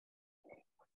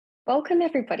Welcome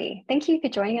everybody. Thank you for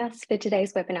joining us for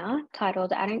today's webinar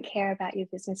titled I Don't Care About Your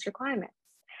Business Requirements.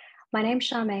 My name's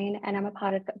Charmaine and I'm a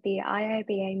part of the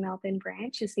IIBA Melbourne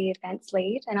branch as the events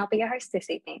lead, and I'll be your host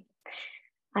this evening.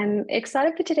 I'm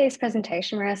excited for today's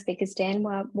presentation where our speakers Dan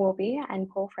Warby and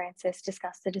Paul Francis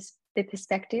discuss the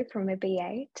perspective from a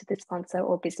BA to the sponsor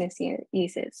or business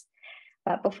users.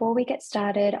 But before we get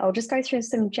started, I'll just go through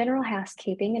some general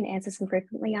housekeeping and answer some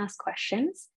frequently asked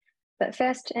questions. But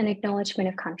first, an acknowledgement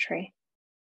of country.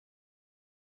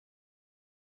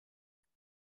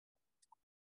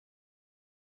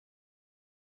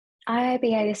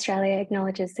 IIBA Australia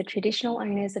acknowledges the traditional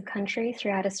owners of country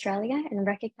throughout Australia and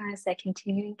recognise their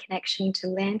continuing connection to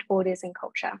land, waters and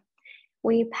culture.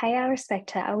 We pay our respect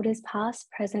to elders past,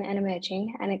 present and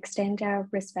emerging, and extend our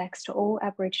respects to all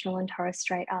Aboriginal and Torres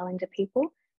Strait Islander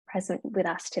people present with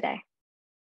us today.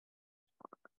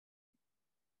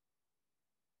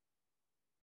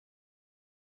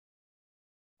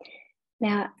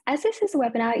 Now, as this is a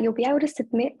webinar, you'll be able to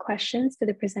submit questions for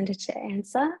the presenter to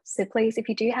answer. So please, if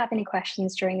you do have any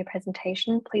questions during the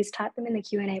presentation, please type them in the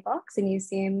Q&A box and use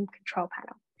Zoom control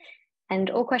panel.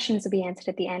 And all questions will be answered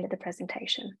at the end of the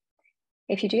presentation.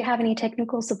 If you do have any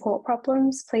technical support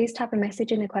problems, please type a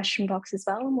message in the question box as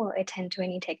well, and we'll attend to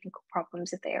any technical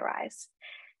problems if they arise.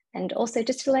 And also,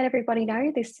 just to let everybody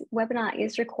know, this webinar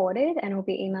is recorded and will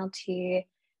be emailed to you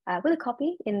with a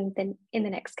copy in the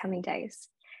next coming days.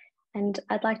 And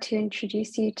I'd like to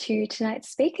introduce you to tonight's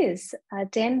speakers.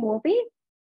 Dan Warby.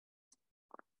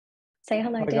 Say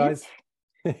hello, Hi, Dan. Guys.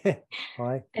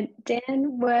 Hi. And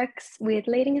Dan works with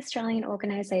leading Australian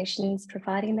organisations,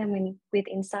 providing them with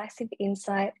incisive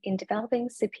insight in developing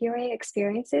superior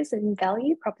experiences and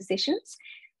value propositions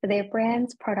for their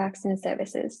brands, products and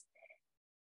services.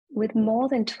 With more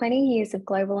than 20 years of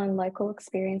global and local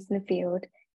experience in the field,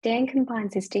 Dan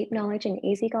combines his deep knowledge and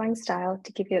easygoing style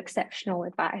to give you exceptional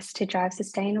advice to drive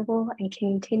sustainable and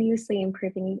continuously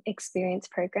improving experience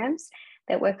programs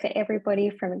that work for everybody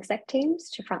from exec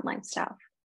teams to frontline staff.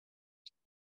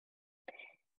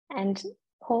 And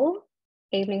Paul,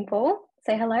 evening Paul,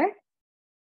 say hello.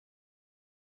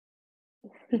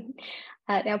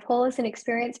 Now, Paul is an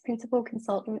experienced principal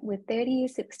consultant with 30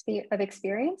 years of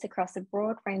experience across a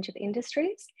broad range of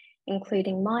industries,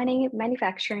 including mining,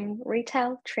 manufacturing,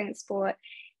 retail, transport,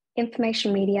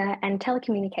 information media, and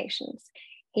telecommunications.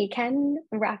 He can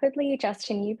rapidly adjust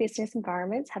to new business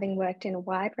environments, having worked in a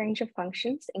wide range of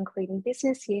functions, including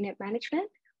business unit management,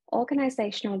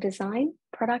 organizational design,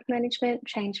 product management,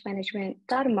 change management,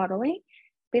 data modeling,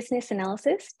 business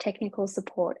analysis, technical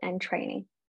support, and training.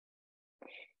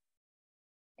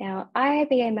 Now,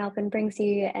 IIBA Melbourne brings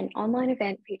you an online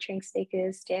event featuring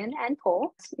speakers Dan and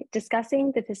Paul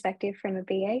discussing the perspective from a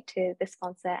BA to the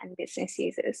sponsor and business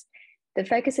users. The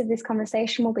focus of this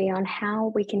conversation will be on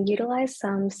how we can utilise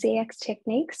some CX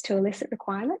techniques to elicit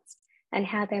requirements and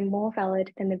how they're more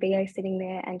valid than the BA sitting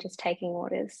there and just taking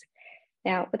orders.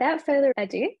 Now, without further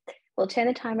ado, we'll turn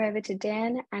the time over to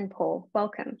Dan and Paul.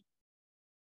 Welcome.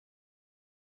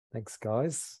 Thanks,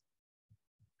 guys.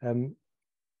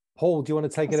 Paul, do you want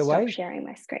to take it away? Stop sharing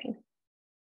my screen.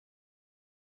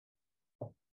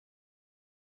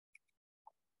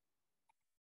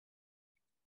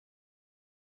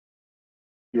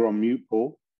 You're on mute,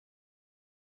 Paul.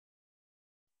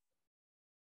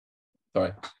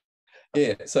 Sorry.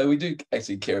 Yeah, so we do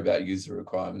actually care about user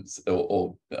requirements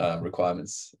or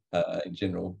requirements in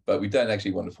general, but we don't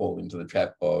actually want to fall into the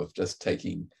trap of just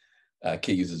taking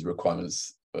key users'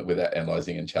 requirements without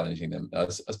analysing and challenging them. I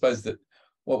suppose that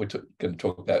what we're going to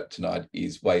talk about tonight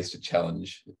is ways to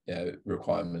challenge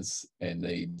requirements and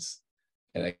needs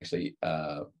and actually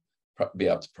be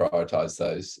able to prioritise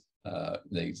those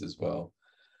needs as well.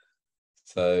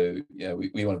 So,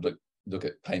 we want to look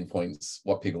at pain points,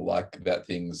 what people like about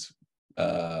things.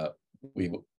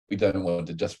 We don't want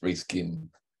to just reskin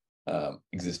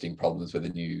existing problems with a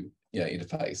new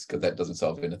interface, because that doesn't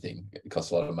solve anything. It costs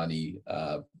a lot of money,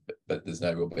 but there's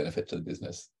no real benefit to the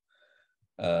business.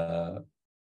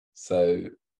 So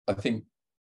I think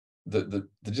the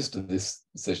gist of this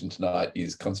session tonight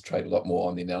is concentrate a lot more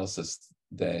on the analysis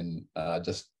than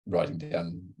just writing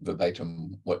down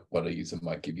verbatim what a user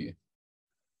might give you.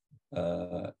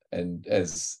 And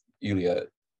as Yulia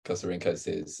Kosarenko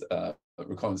says,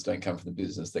 requirements don't come from the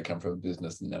business, they come from a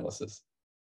business analysis.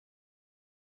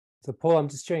 So Paul, I'm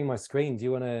just sharing my screen. Do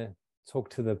you want to talk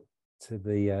to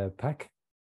the pack?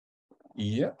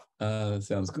 Yeah,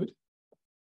 sounds good.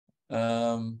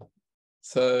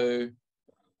 So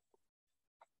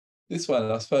this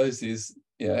one, I suppose, is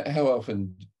how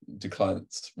often do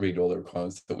clients read all the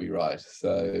requirements that we write?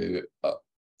 So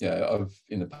I've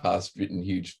in the past written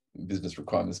huge business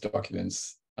requirements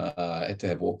documents. I had to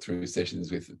have walkthrough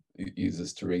sessions with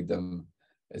users to read them,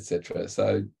 etc.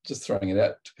 So just throwing it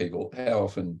out to people, how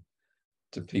often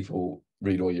do people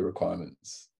read all your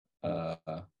requirements?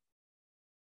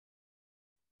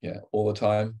 All the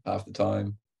time, half the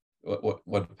time. What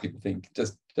do people think?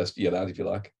 Just yell out if you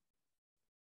like.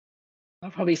 I'll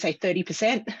probably say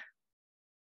 30%.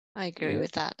 I agree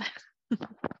with that.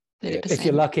 30%. If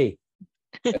you're lucky.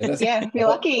 Yeah, if you're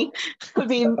lucky. Could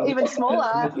be even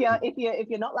smaller if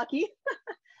you're not lucky.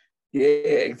 Yeah,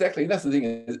 exactly. That's the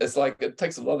thing. It's like it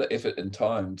takes a lot of effort and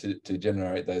time to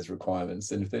generate those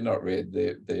requirements, and if they're not read,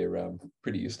 they're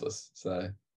pretty useless. So,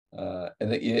 what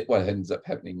ends up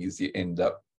happening is you end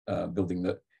up building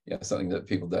something that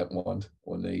people don't want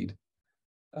or need,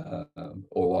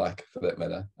 or like, for that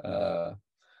matter.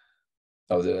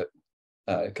 I was at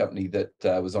a company that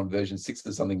was on version 6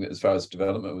 or something as far as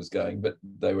development was going, but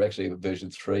they were actually at version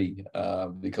 3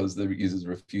 because the users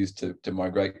refused to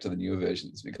migrate to the newer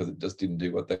versions because it just didn't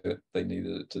do what they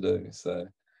needed it to do. So,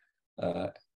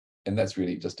 and that's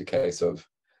really just a case of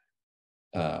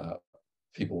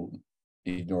people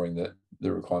ignoring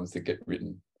the requirements that get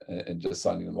written and just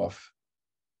signing them off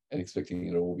and expecting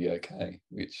it all be okay,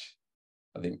 which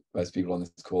I think most people on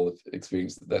this call have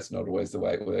experienced that's not always the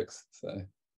way it works. So.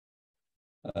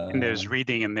 And there's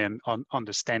reading and then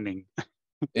understanding.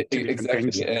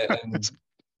 Exactly.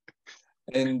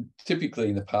 And typically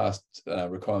in the past,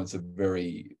 requirements are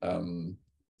very,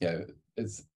 it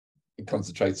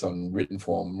concentrates on written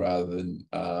form rather than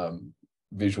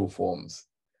visual forms.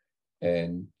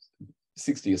 And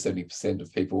 60 or 70%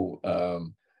 of people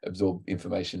absorb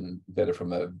information better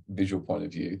from a visual point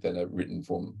of view than a written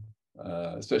form,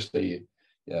 especially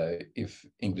if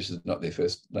English is not their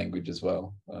first language as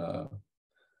well.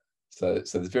 So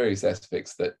there's various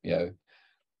aspects that,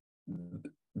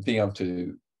 being able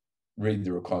to read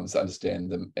the requirements,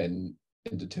 understand them, and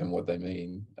determine what they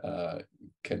mean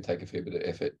can take a fair bit of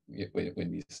effort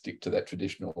when you stick to that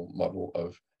traditional model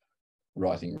of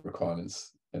writing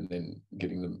requirements and then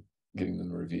getting them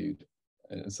reviewed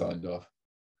and signed off.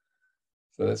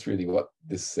 So that's really what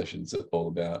this session's all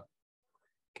about.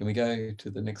 Can we go to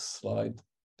the next slide,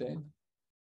 Dan?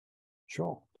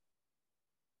 Sure.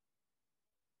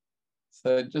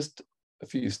 So just a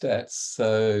few stats.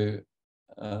 So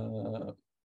about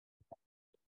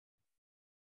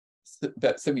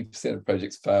 70% of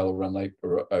projects fail or run late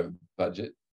or over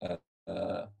budget.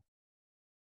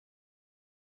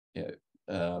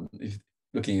 If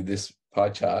looking at this pie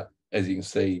chart, as you can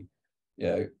see,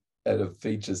 out of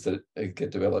features that get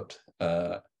developed,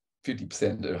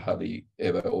 50% are hardly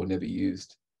ever or never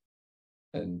used,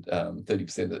 and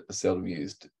 30% are seldom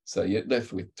used. So you're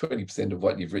left with 20% of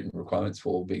what you've written requirements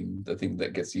for being the thing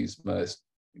that gets used most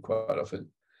quite often.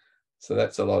 So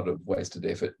that's a lot of wasted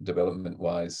effort,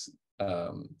 development-wise,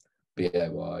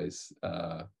 BA-wise,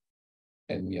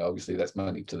 and obviously that's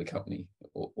money to the company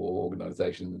or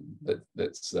organisation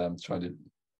that's trying to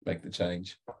make the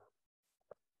change.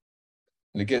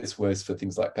 And it gets worse for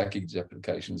things like package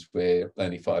applications where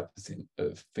only 5%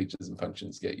 of features and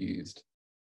functions get used.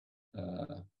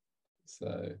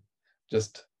 So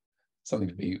just something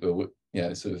to be,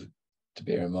 sort of to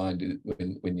bear in mind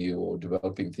when you're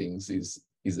developing things is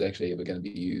actually ever going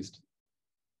to be used.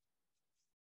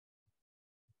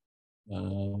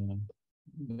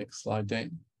 Next slide,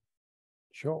 Dan.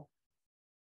 Sure.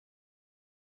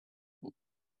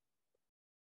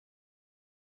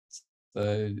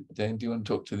 So, Dan, do you want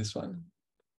to talk to this one?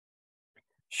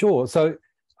 Sure. So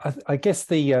I guess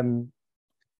you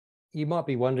might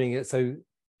be wondering, so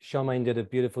Charmaine did a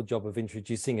beautiful job of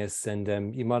introducing us,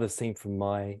 and you might have seen from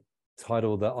my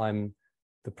title that I'm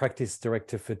the practice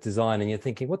director for design, and you're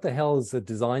thinking, what the hell is a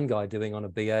design guy doing on a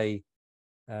BA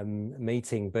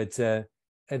meeting? But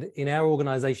in our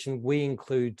organization, we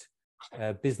include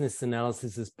business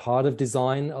analysis as part of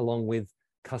design, along with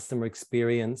customer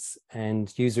experience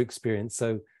and user experience.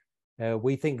 So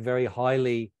we think very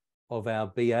highly of our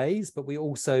BAs, but we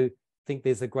also think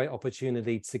there's a great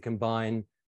opportunity to combine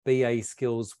BA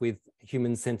skills with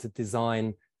human-centered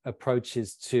design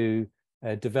approaches to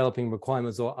developing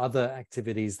requirements or other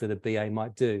activities that a BA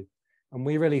might do. And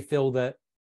we really feel that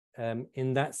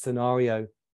in that scenario,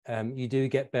 you do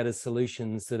get better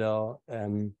solutions that are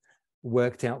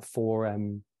worked out for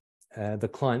the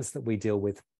clients that we deal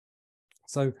with.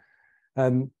 So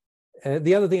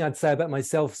the other thing I'd say about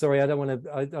myself, sorry, I don't want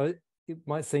to, it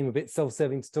might seem a bit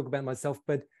self-serving to talk about myself,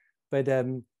 but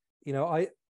in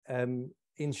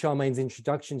Charmaine's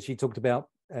introduction, she talked about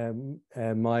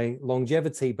my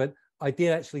longevity, but I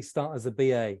did actually start as a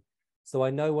BA. So I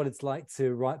know what it's like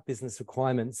to write business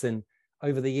requirements. And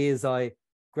over the years, I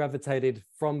gravitated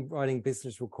from writing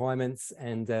business requirements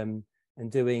and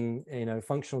doing,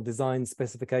 functional design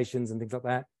specifications and things like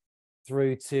that,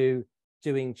 through to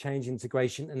doing change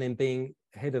integration and then being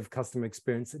head of customer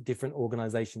experience at different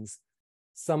organizations.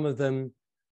 Some of them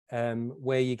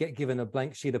where you get given a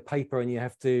blank sheet of paper and you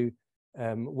have to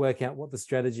work out what the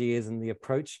strategy is and the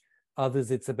approach.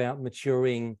 Others, it's about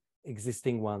maturing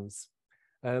existing ones.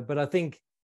 But I think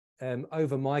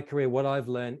over my career, what I've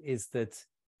learned is that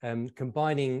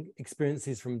combining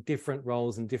experiences from different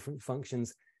roles and different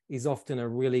functions is often a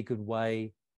really good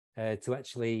way to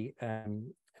actually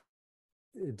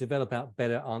develop out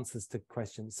better answers to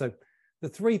questions. So the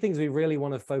three things we really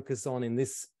want to focus on in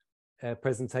this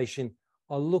presentation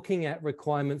are looking at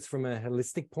requirements from a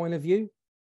holistic point of view,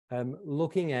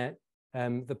 looking at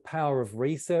the power of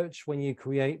research when you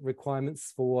create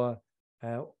requirements for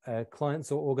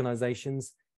clients or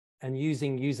organizations, and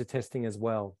using user testing as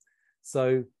well.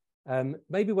 So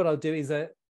maybe what I'll do is I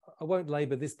won't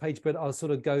labor this page, but I'll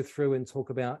sort of go through and talk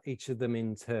about each of them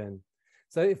in turn.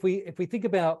 So if we think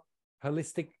about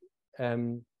holistic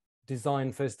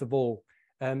design, first of all,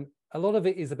 a lot of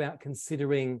it is about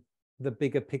considering the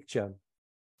bigger picture.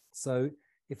 So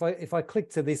if I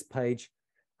click to this page,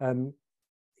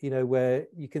 where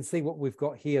you can see what we've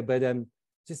got here, but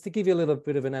just to give you a little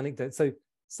bit of an anecdote. So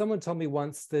someone told me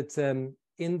once that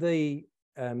in the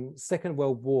Second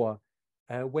World War,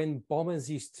 when bombers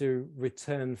used to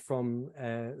return from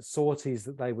sorties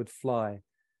that they would fly,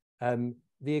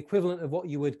 the equivalent of what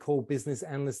you would call business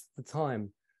analysts at the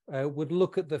time would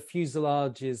look at the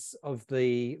fuselages of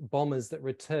the bombers that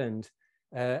returned,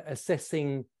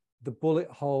 assessing the bullet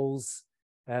holes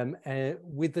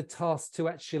with the task to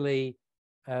actually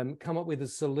come up with a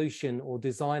solution or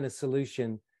design a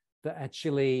solution that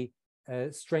actually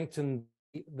strengthened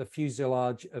the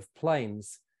fuselage of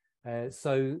planes,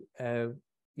 so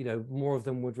more of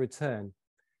them would return.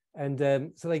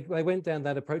 And so they went down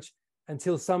that approach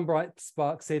until some bright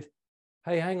spark said,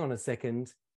 hey, hang on a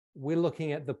second, we're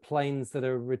looking at the planes that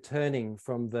are returning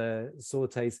from the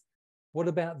sorties. What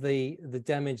about the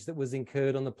damage that was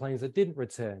incurred on the planes that didn't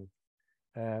return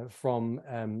from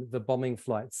the bombing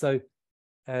flight? So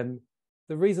the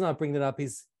reason I bring that up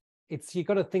is you've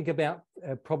got to think about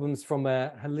problems from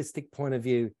a holistic point of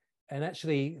view, and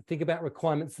actually think about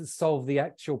requirements that solve the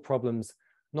actual problems,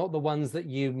 not the ones that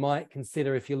you might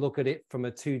consider if you look at it from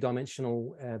a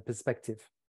two-dimensional perspective.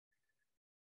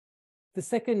 The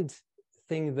second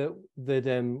thing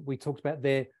that we talked about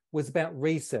there was about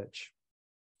research.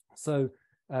 So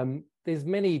there's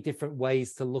many different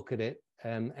ways to look at it,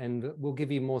 and we'll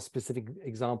give you more specific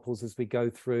examples as we go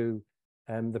through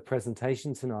the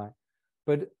presentation tonight.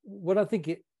 But what I think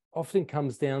it often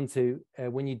comes down to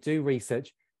when you do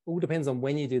research, all depends on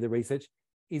when you do the research,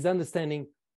 is understanding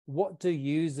what do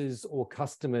users or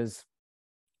customers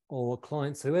or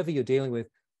clients, whoever you're dealing with,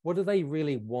 what do they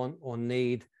really want or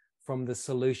need from the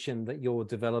solution that you're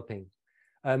developing?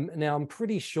 Now, I'm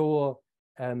pretty sure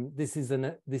this is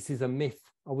a myth.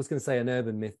 I was going to say an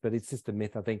urban myth, but it's just a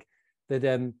myth, I think, that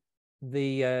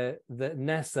the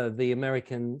NASA, the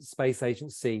American Space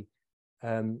Agency,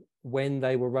 when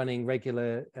they were running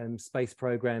regular space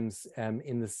programs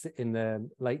in the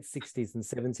late 60s and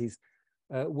 70s,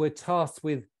 were tasked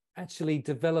with actually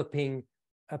developing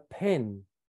a pen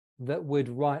that would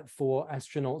write for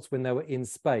astronauts when they were in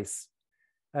space.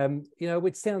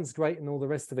 Which sounds great and all the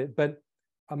rest of it, but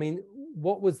I mean,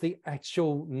 what was the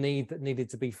actual need that needed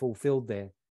to be fulfilled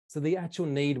there? So the actual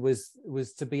need was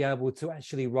to be able to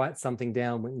actually write something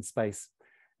down in space.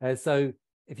 So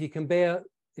if you compare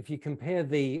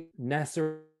the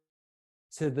NASA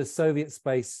to the Soviet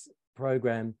space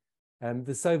program,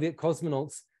 the Soviet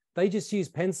cosmonauts, they just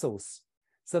used pencils.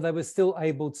 So they were still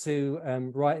able to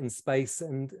write in space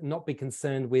and not be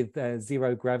concerned with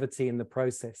zero gravity in the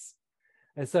process.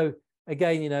 And so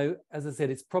again, as I said,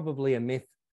 it's probably a myth,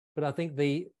 but I think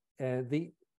the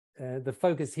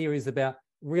focus here is about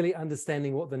really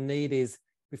understanding what the need is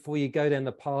before you go down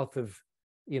the path of,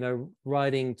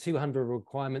 writing 200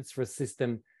 requirements for a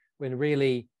system, when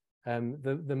really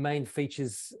the main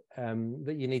features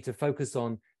that you need to focus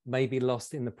on may be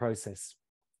lost in the process.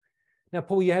 Now,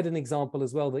 Paul, you had an example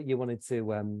as well that you wanted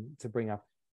to bring up.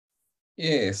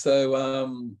 Yeah, so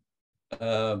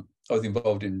I was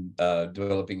involved in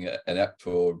developing an app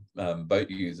for boat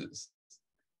users,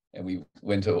 and we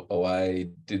went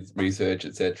away, did research,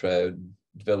 etc.,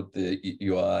 developed the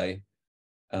UI,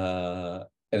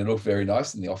 and it looked very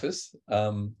nice in the office.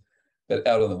 But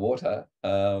out on the water,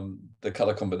 the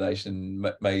color combination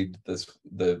made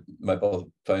the mobile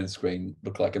phone screen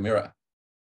look like a mirror.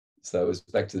 So it was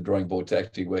back to the drawing board to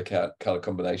actually work out color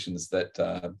combinations that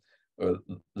were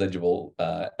legible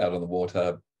out on the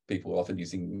water. People often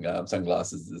using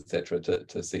sunglasses, etc.,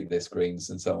 to see their screens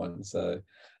and so on. So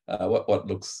what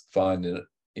looks fine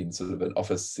in sort of an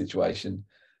office situation,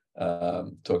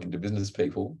 talking to business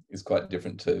people, is quite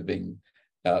different to being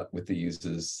out with the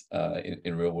users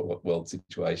in real world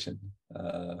situation.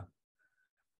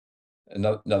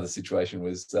 Another situation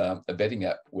was a betting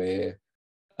app where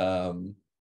the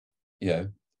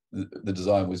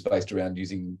design was based around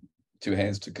using two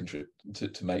hands to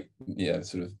make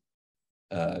sort of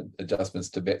adjustments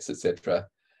to bets, etc.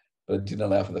 But it didn't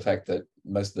allow for the fact that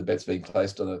most of the bets being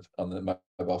placed on the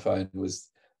mobile phone was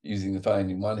using the phone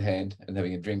in one hand and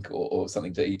having a drink or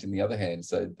something to eat in the other hand.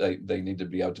 So they need to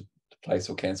be able to place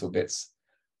or cancel bets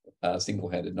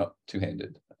single-handed, not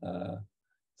two-handed.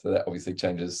 So that obviously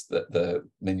changes the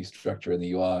menu structure and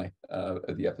the UI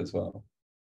of the app as well.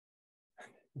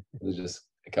 There's just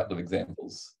a couple of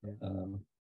examples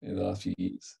in the last few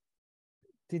years.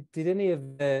 Did any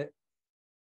of the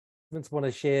want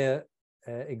to share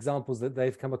examples that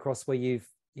they've come across where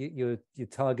you're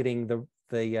targeting the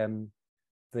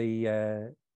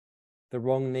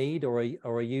wrong need, or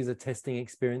a user testing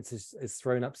experience has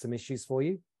thrown up some issues for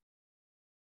you?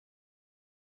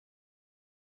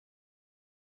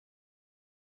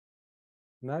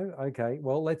 No? Okay.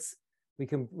 Well,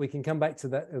 we can come back to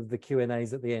that of the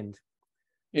Q&As at the end.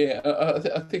 Yeah,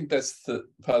 I think that's the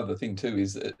part of the thing too,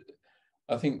 is that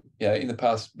I think in the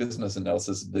past, business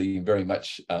analysis has been very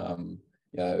much a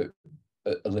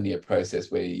linear process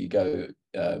where you go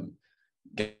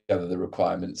gather the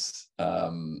requirements,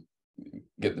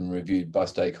 get them reviewed by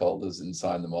stakeholders and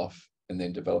sign them off, and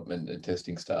then development and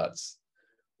testing starts.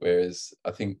 Whereas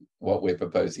I think what we're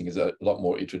proposing is a lot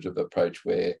more iterative approach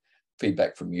where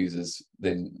feedback from users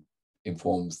then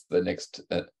informs the next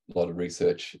lot of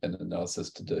research and analysis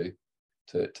to do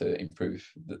to improve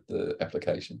the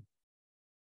application.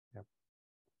 Yeah.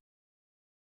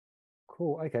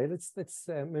 Cool. Okay, let's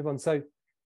move on. So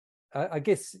I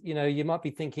guess you might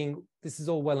be thinking this is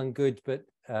all well and good, but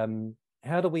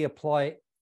how do we apply it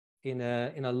in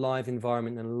a live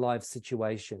environment and a live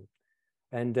situation?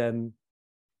 And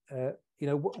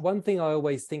one thing I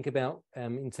always think about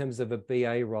in terms of a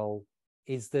BA role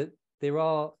is that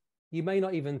you may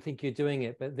not even think you're doing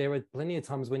it, but there are plenty of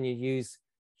times when you use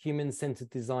human-centered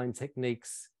design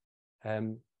techniques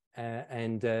and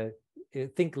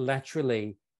think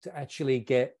laterally to actually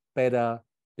get better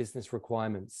business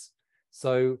requirements.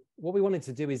 So what we wanted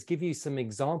to do is give you some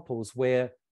examples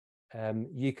where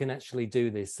you can actually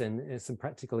do this, and some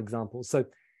practical examples. So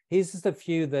here's just a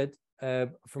few that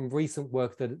from recent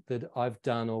work that I've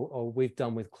done or we've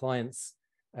done with clients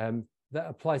that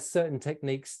apply certain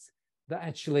techniques that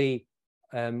actually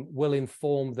will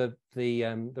inform the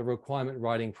requirement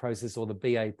writing process or the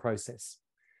BA process.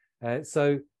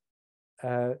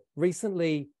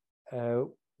 Recently,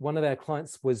 one of our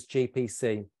clients was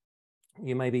GPC.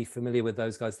 You may be familiar with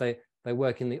those guys. They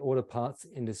work in the auto parts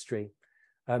industry.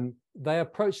 They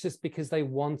approached us because they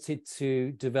wanted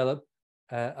to develop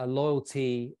a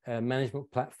loyalty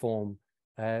management platform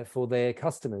for their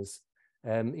customers.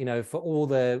 For all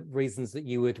the reasons that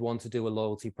you would want to do a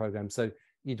loyalty program. So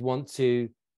you'd want to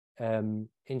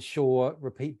ensure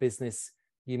repeat business.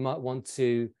 You might want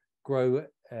to grow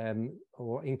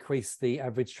or increase the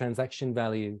average transaction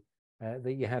value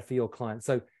that you have for your clients.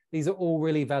 So these are all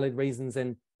really valid reasons,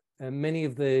 and many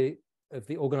of the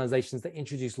organizations that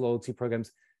introduce loyalty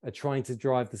programs are trying to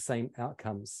drive the same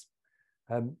outcomes.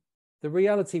 The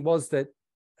reality was that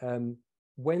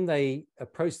when they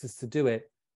approached us to do it,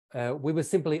 we were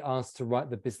simply asked to write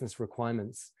the business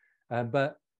requirements.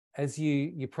 But as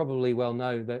you probably well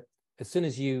know, that as soon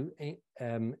as you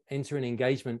enter an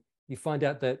engagement, you find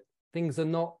out that things are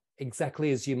not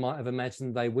exactly as you might have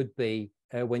imagined they would be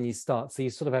when you start. So you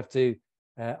sort of have to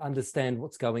understand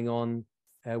what's going on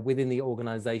within the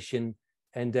organization.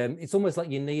 And it's almost like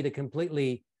you need a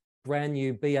completely brand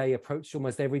new BA approach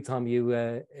almost every time you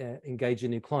engage a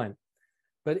new client.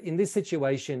 But in this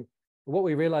situation, what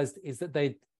we realized is that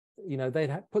they'd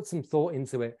put some thought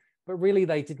into it, but really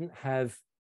they didn't have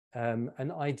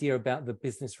an idea about the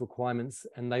business requirements,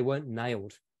 and they weren't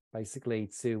nailed basically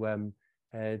to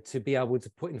be able to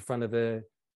put in front of a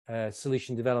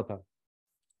solution developer.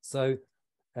 So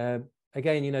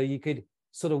again, you could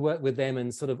sort of work with them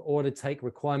and sort of order take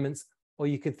requirements, or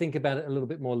you could think about it a little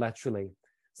bit more laterally.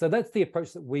 So that's the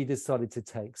approach that we decided to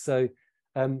take. So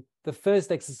the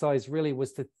first exercise really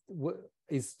was to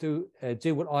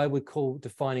do what I would call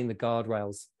defining the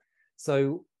guardrails.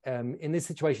 So in this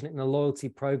situation, in a loyalty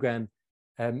program,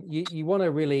 you want to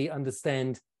really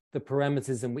understand the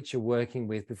parameters in which you're working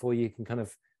with before you can kind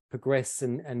of progress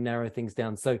and narrow things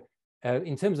down. So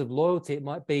in terms of loyalty, it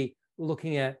might be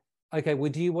looking at, okay,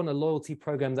 well, do you want a loyalty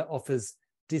program that offers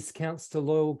discounts to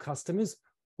loyal customers,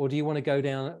 or do you want to go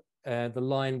down the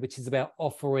line which is about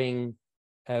offering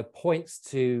points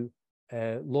to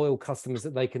loyal customers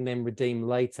that they can then redeem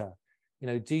later? You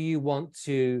know, do you want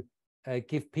to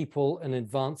give people an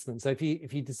advancement? So if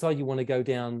you decide you want to go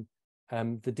down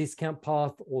the discount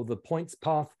path or the points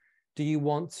path, do you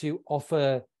want to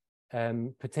offer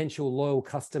potential loyal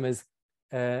customers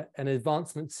an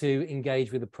advancement to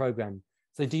engage with the program?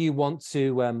 So do you want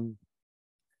to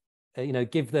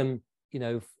give them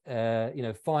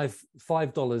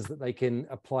 $5 that they can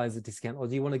apply as a discount, or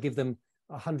do you want to give them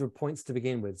 100 points to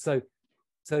begin with? So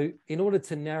in order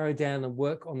to narrow down and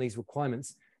work on these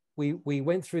requirements, we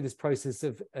went through this process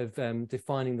of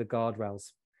defining the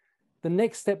guardrails. The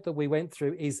next step that we went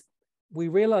through is we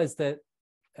realized that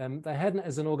they hadn't,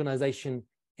 as an organization,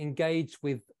 engaged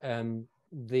with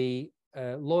the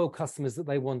loyal customers that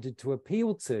they wanted to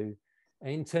appeal to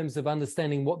in terms of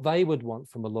understanding what they would want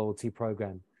from a loyalty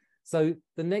program. So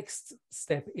the next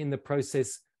step in the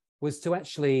process was to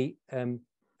actually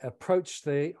approach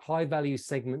the high value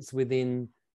segments within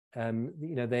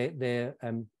their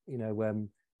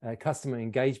customer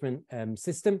engagement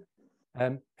system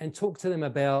and talk to them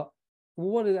about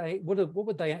what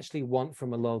would they actually want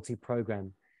from a loyalty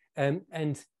program.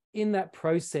 And in that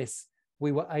process,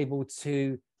 we were able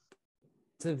to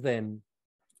give them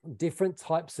different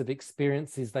types of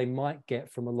experiences they might get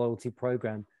from a loyalty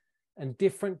program, and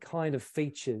different kinds of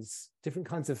features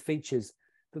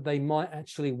that they might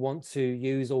actually want to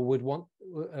use or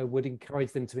would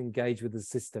encourage them to engage with the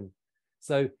system.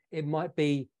 So it might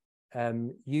be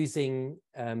using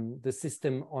the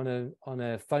system on a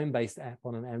phone-based app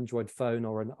on an Android phone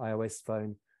or an iOS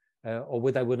phone, or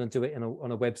would they want to do it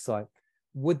on a website?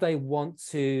 Would they want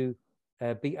to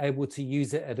be able to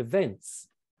use it at events?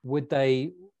 Would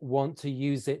they want to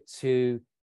use it to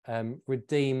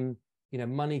redeem,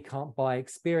 money can't buy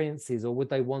experiences, or would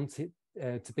they want it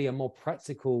to be a more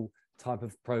practical type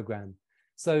of program?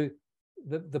 So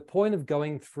the point of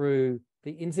going through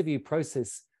the interview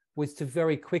process was to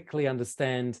very quickly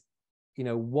understand,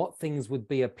 what things would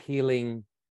be appealing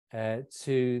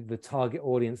to the target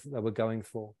audience that they were going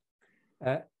for.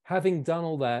 Having done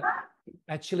all that, it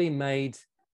actually made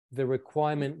the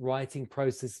requirement writing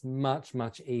process much,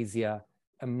 much easier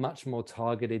and much more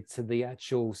targeted to the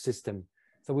actual system.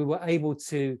 So we were able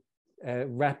to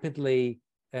rapidly,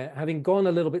 having gone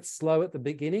a little bit slow at the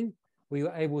beginning, we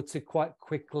were able to quite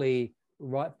quickly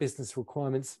write business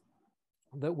requirements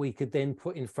that we could then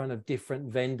put in front of different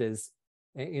vendors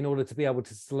in order to be able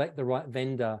to select the right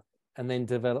vendor and then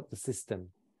develop the system.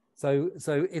 So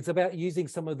it's about using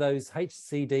some of those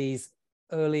HCDs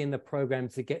early in the program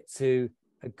to get to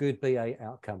a good BA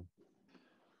outcome.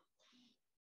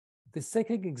 The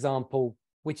second example,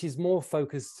 which is more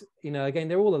focused, again,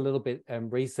 they're all a little bit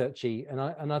researchy, and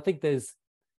I think there's,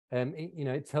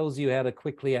 it tells you how to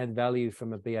quickly add value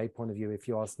from a BA point of view, if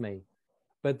you ask me.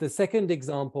 But the second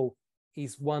example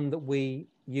is one that we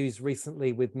used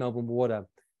recently with Melbourne Water.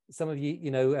 Some of you,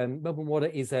 Melbourne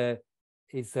Water is a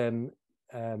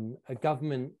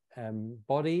government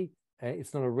body.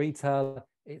 It's not a retailer.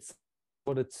 It's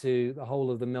water to the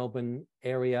whole of the Melbourne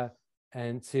area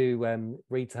and to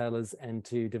retailers and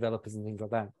to developers and things like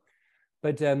that.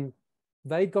 But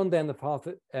they'd gone down the path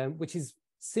which is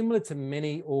similar to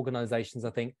many organizations, I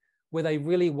think, where they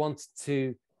really want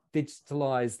to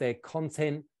digitalize their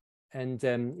content and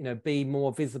be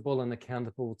more visible and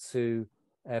accountable to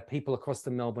people across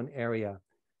the Melbourne area.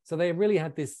 So they really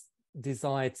had this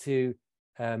desire to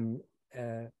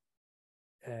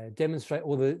demonstrate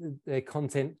all their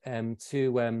content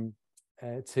to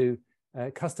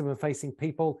customer-facing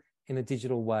people in a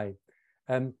digital way.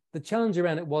 The challenge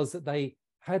around it was that they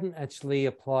hadn't actually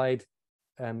applied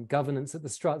governance at the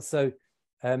start. So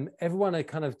everyone had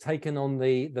kind of taken on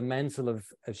the mantle of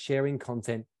sharing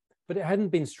content, but it hadn't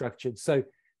been structured. So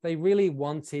they really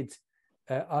wanted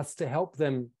us to help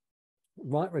them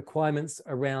write requirements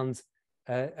around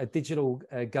a digital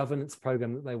governance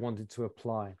program that they wanted to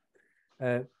apply.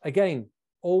 Again,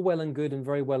 all well and good and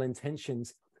very well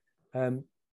intentioned.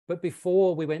 But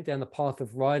before we went down the path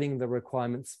of writing the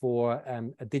requirements for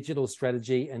a digital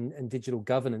strategy and digital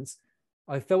governance,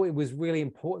 I felt it was really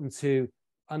important to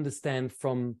understand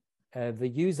from the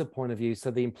user point of view, so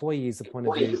the employee user point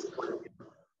of view,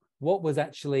 what was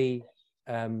actually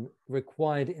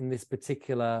required in this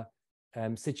particular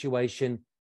situation,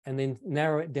 and then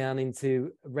narrow it down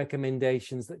into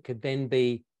recommendations that could then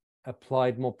be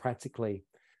applied more practically.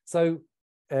 So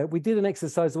we did an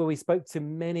exercise where we spoke to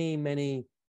many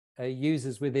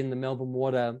users within the Melbourne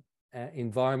Water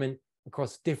environment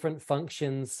across different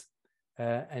functions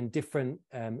and different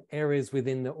areas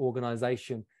within the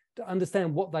organisation to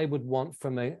understand what they would want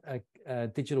from a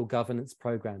digital governance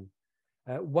program.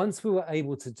 Once we were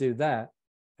able to do that,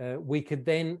 we could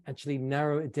then actually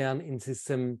narrow it down into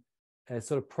some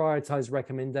sort of prioritised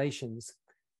recommendations,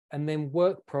 and then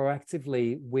work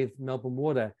proactively with Melbourne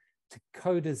Water to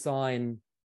co-design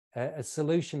a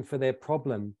solution for their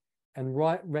problem and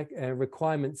write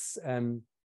requirements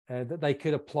that they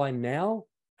could apply now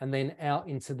and then out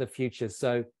into the future.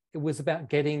 So it was about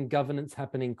getting governance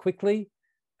happening quickly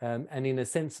and in a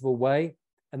sensible way,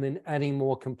 and then adding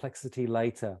more complexity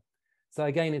later. So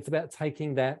again, it's about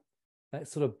taking that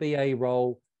sort of BA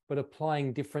role, but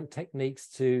applying different techniques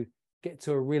to get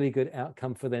to a really good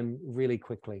outcome for them really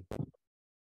quickly.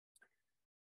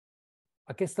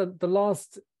 I guess the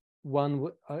last one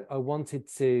I wanted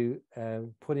to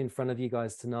put in front of you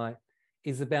guys tonight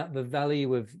is about the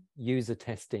value of user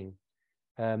testing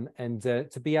and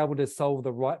to be able to solve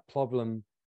the right problem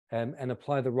and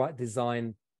apply the right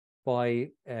design by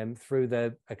through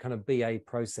the kind of BA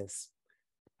process.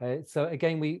 So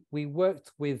again, we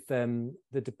worked with the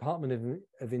Department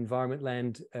of Environment,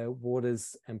 Land,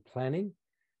 Waters and Planning,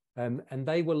 and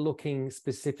they were looking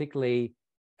specifically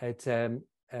at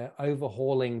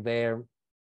overhauling their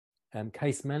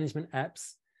case management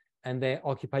apps and their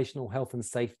occupational health and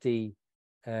safety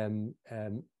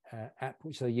app,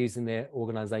 which they use in their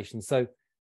organization. So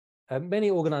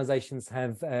many organizations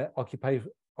have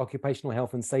occupational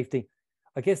health and safety.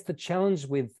 I guess the challenge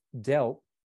with DELP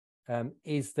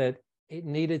is that it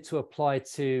needed to apply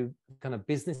to kind of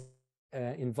business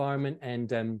environment,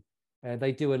 and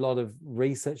they do a lot of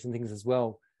research and things as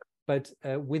well. But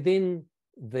within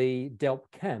the DELP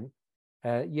camp,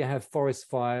 you have forest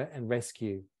fire and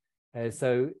rescue.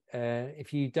 So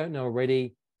if you don't know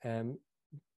already,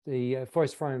 the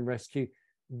forest fire and rescue,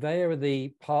 they are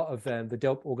the part of the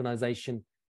DELP organization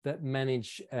that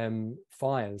manage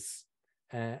fires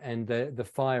and the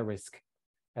fire risk.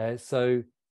 So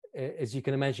as you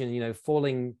can imagine, you know,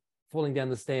 falling down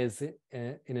the stairs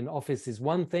in an office is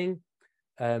one thing.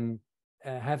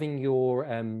 Having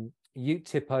your ute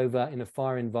tip over in a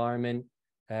fire environment,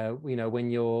 you know,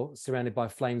 when you're surrounded by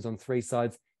flames on three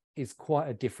sides, is quite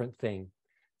a different thing.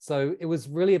 So it was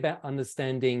really about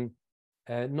understanding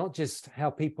not just how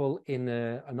people in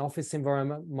an office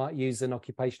environment might use an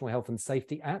occupational health and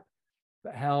safety app,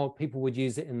 but how people would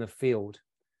use it in the field.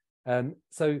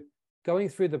 So going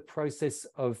through the process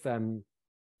of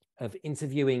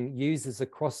interviewing users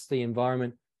across the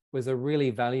environment was a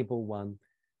really valuable one.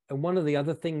 And one of the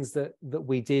other things that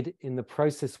we did in the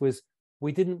process was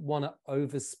we didn't want to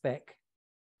overspec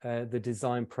the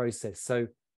design process. So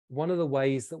one of the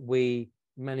ways that we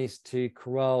managed to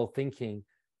corral thinking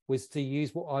was to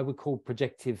use what I would call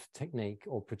projective technique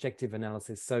or projective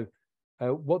analysis. So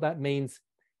what that means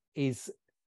is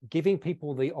giving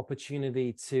people the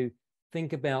opportunity to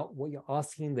think about what you're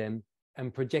asking them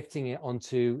and projecting it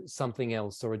onto something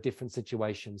else or a different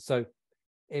situation. So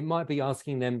it might be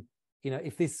asking them, you know,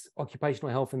 if this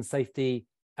occupational health and safety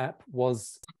app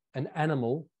was an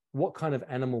animal, what kind of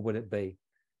animal would it be?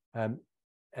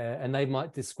 And they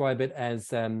might describe it as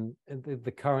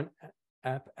the current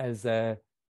app as a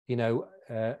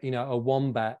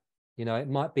wombat. You know, it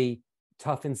might be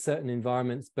tough in certain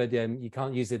environments, but you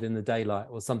can't use it in the daylight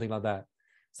or something like that.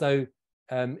 So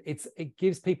it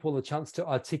gives people a chance to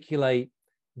articulate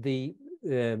the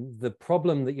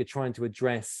problem that you're trying to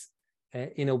address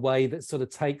in a way that sort of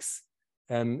takes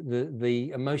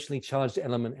the emotionally charged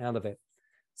element out of it.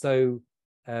 So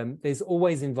there's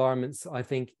always environments, I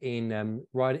think, in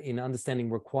understanding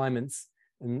requirements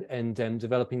and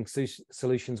developing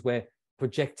solutions where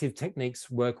projective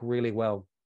techniques work really well.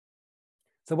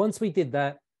 So once we did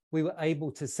that, we were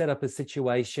able to set up a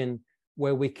situation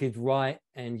where we could write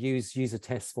and use user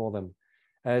tests for them.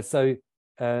 So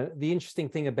the interesting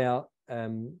thing about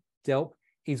DELP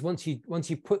is once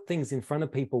you put things in front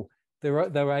of people,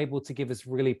 they're able to give us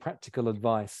really practical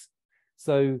advice.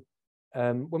 So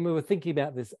when we were thinking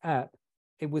about this app,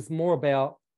 it was more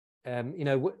about,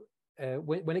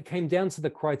 when it came down to the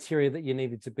criteria that you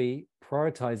needed to be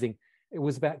prioritizing, it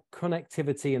was about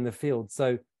connectivity in the field.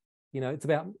 So, you know, it's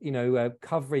about,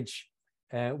 coverage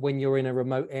when you're in a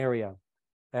remote area.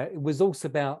 It was also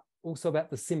about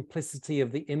the simplicity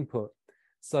of the input.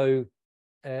 So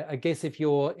I guess if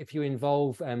you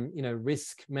involve,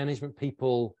 risk management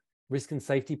people, risk and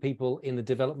safety people in the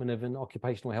development of an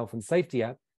occupational health and safety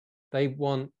app, they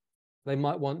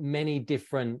might want many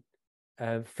different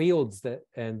fields that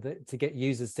to get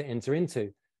users to enter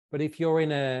into. But if you're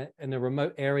in a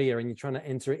remote area and you're trying to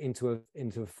enter it into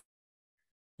a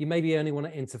you maybe only want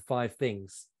to enter 5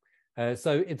 things.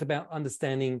 So it's about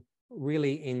understanding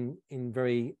really in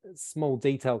very small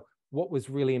detail what was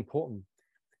really important.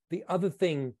 The other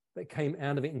thing that came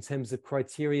out of it in terms of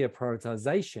criteria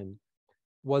prioritization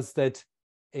was that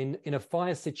in a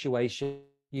fire situation,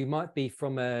 you might be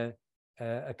from a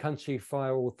country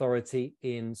fire authority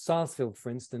in Sarsfield, for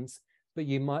instance, but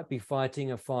you might be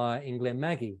fighting a fire in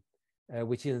Glenmaggie,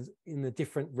 which is in a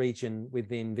different region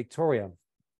within Victoria.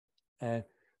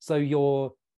 So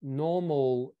your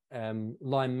normal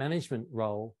line management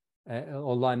role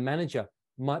or line manager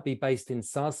might be based in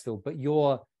Sarsfield, but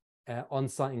you're on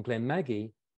site in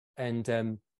Glenmaggie,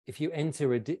 and if you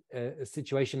enter a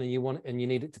situation and you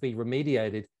need it to be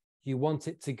remediated, you want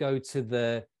it to go to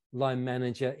the line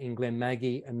manager in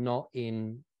Glenmaggie and not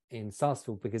in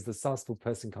Sarsfield, because the Sarsfield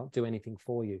person can't do anything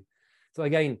for you. So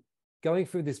again, going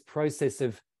through this process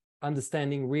of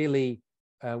understanding really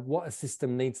what a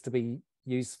system needs to be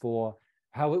used for,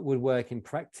 how it would work in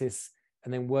practice,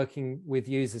 and then working with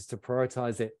users to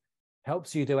prioritize it,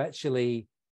 helps you to actually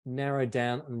narrow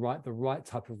down and write the right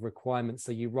type of requirements.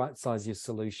 So you right size your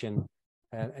solution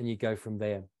and you go from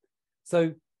there.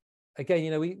 So again,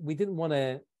 you know, we didn't want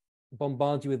to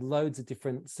bombard you with loads of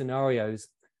different scenarios,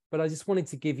 but I just wanted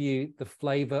to give you the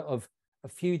flavor of a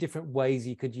few different ways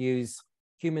you could use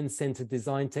human-centered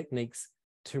design techniques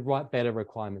to write better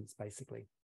requirements, basically.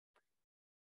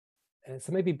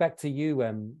 So maybe back to you,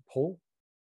 Paul.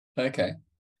 Okay.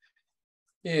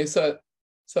 Yeah, so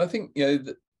I think, you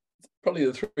know, probably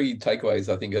the 3 takeaways,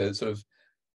 I think, are sort of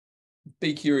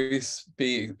be curious,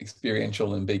 be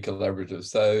experiential, and be collaborative.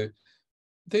 So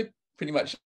they're pretty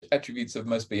much attributes of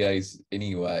most BAs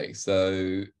anyway.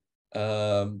 So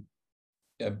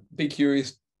be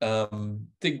curious,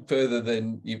 dig further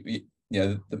than you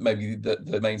know maybe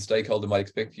the main stakeholder might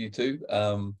expect you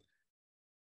to.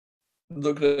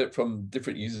 Look at it from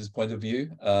different users' point of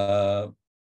view,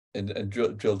 and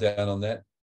drill down on that.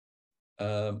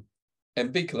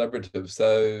 And be collaborative.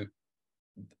 So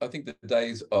I think the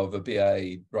days of a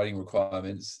BA writing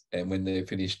requirements and when they're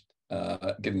finished,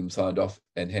 getting them signed off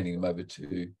and handing them over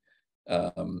to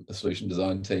a solution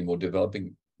design team or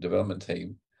development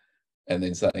team, and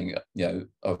then saying, you know,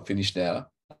 I've finished now,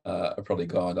 are probably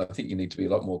gone. I think you need to be a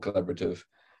lot more collaborative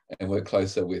and work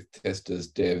closer with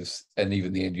testers, devs, and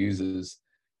even the end users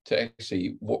to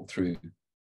actually walk through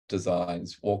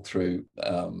designs, walk through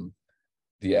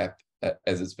the app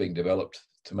as it's being developed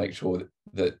to make sure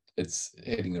that it's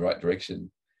heading the right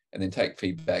direction, and then take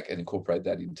feedback and incorporate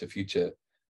that into future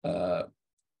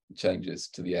changes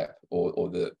to the app or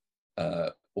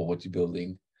what you're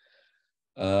building.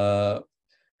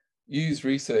 Use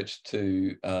research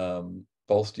to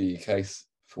bolster your case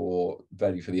for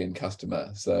value for the end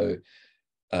customer. So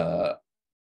yeah,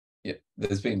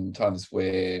 there's been times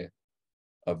where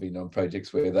I've been on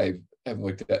projects where they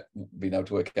haven't been able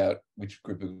to work out which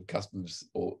group of customers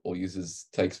or users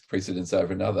takes precedence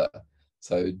over another.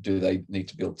 So do they need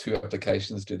to build 2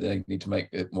 applications? Do they need to make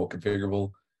it more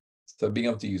configurable? So being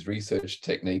able to use research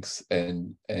techniques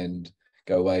and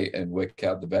go away and work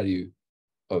out the value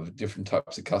of different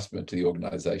types of customer to the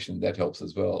organization, that helps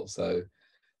as well. So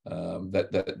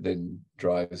that then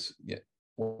drives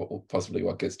possibly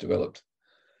what gets developed.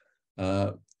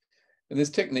 And there's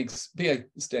techniques, BA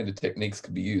standard techniques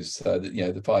can be used. So that, you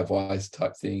know, the 5 whys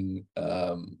type thing,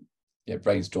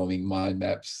 brainstorming, mind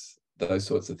maps, those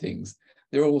sorts of things.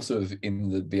 They're all sort of in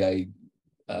the BA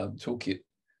toolkit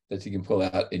that you can pull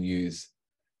out and use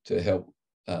to help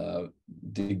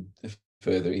dig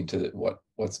further into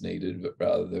what's needed, but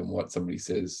rather than what somebody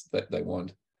says that they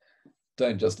want.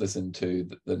 Don't just listen to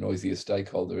the noisiest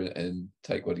stakeholder and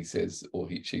take what he says or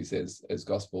she says as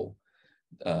gospel.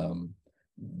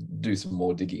 Do some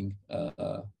more digging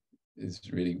is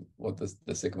really what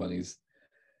the second one is.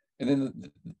 And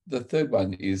then the third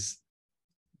one is,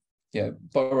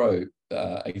 borrow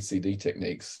HCD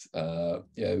techniques.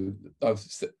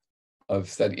 I've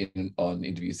sat in on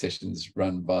interview sessions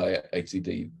run by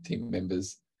HCD team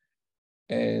members,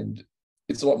 and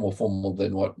it's a lot more formal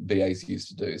than what BAs used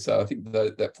to do. So I think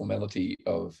that formality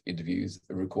of interviews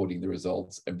and recording the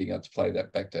results and being able to play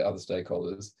that back to other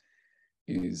stakeholders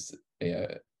is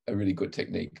a really good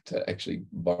technique to actually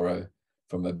borrow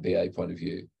from a BA point of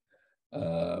view.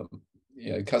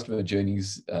 Customer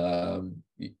journeys,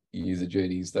 user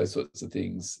journeys, those sorts of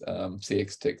things,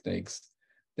 CX techniques,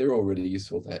 they're all really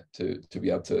useful to be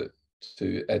able to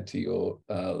add to your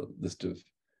list of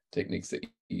techniques that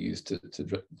you use to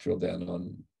drill down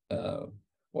on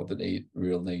what the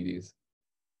real need is.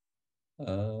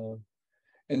 And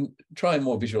and try a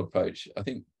more visual approach. I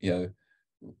think,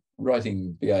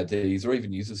 writing BRDs or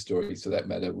even user stories for that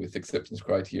matter with acceptance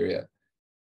criteria,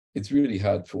 it's really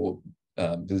hard for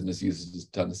business users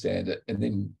to understand it. And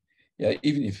then,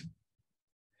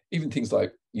 even things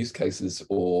like use cases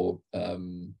or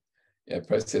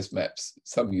process maps,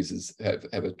 some users have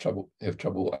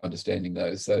trouble understanding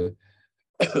those. So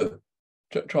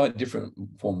try different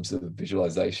forms of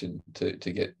visualization to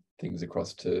get things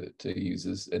across to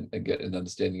users and get an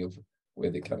understanding of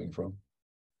where they're coming from.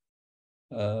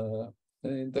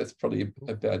 And that's probably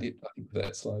about it, I think, for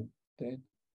that slide, Dan.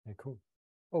 Yeah, cool.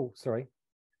 Oh, sorry,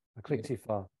 I clicked too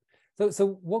far.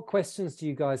 So what questions do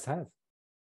you guys have?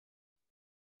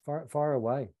 Fire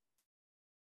away.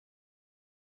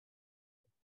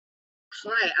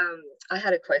 Hi, I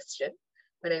had a question.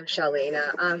 My name's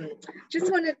Charlena.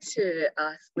 Just wanted to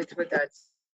ask with regards.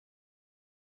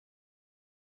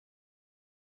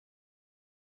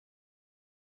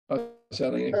 Oh,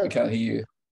 Charlena, I can't hear you.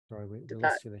 Sorry, we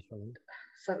lost you there, Charlena.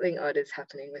 Something odd is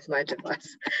happening with my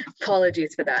device.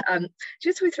 Apologies for that.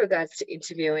 Just with regards to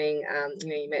interviewing,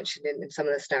 you mentioned in some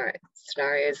of the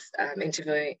scenarios,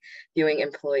 interviewing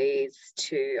employees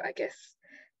to, I guess,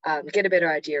 get a better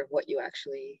idea of what you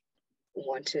actually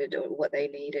wanted or what they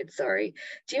needed. Sorry.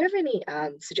 Do you have any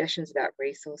suggestions about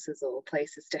resources or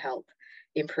places to help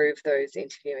improve those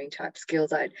interviewing type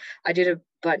skills? I did a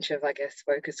bunch of, I guess,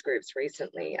 focus groups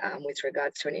recently with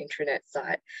regards to an intranet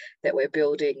site that we're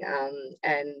building,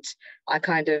 and I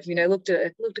kind of looked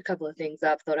a couple of things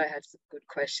up, thought I had some good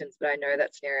questions, but I know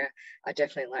that's an area I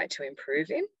definitely like to improve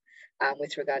in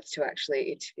with regards to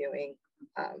actually interviewing.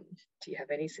 Do you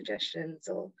have any suggestions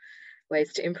or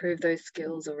ways to improve those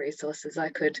skills or resources I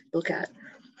could look at?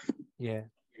 Yeah,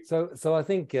 so I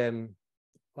think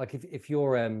like if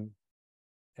you're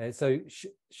so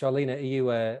Charlena,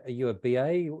 are you a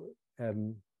BA?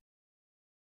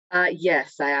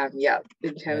 Yes, I am. Yeah,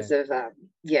 in terms of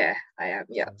yeah, I am.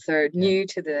 Yeah, so new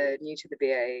to the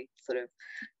BA sort of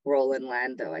role and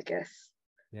land, though, I guess.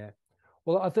 Yeah,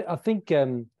 well, I think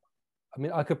I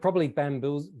mean, I could probably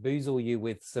bamboozle you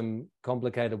with some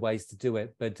complicated ways to do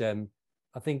it, but I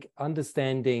think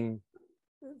understanding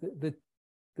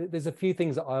there's a few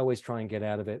things that I always try and get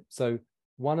out of it. So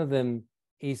one of them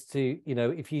is to,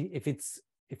 if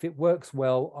it works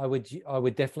well, I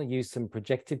would definitely use some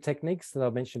projective techniques that I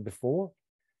mentioned before.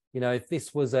 If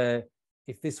this was a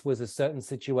certain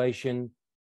situation,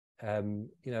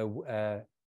 project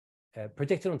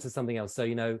it onto something else. So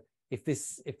if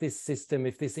this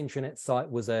intranet site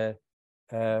was an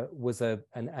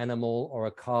animal or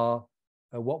a car,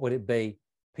 what would it be?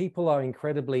 People are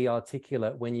incredibly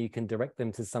articulate when you can direct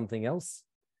them to something else.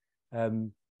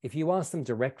 If you ask them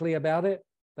directly about it,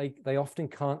 they often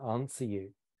can't answer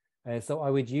you. So I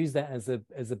would use that as a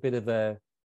bit of a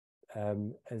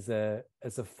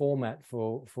format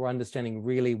for understanding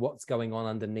really what's going on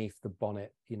underneath the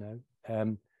bonnet.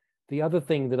 The other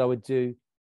thing that I would do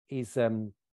is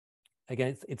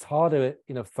again, it's harder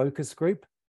in a focus group,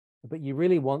 but you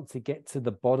really want to get to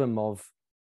the bottom of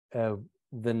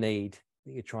the need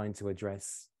that you're trying to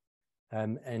address.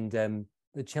 The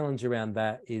challenge around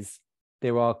that is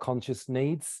there are conscious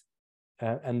needs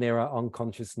and there are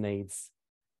unconscious needs.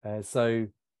 So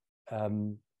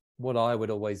what I would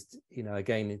always,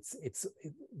 again,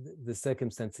 the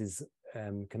circumstances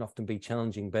can often be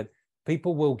challenging, but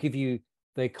people will give you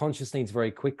their conscious needs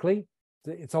very quickly.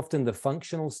 It's often the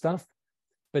functional stuff,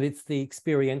 but it's the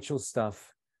experiential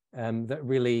stuff that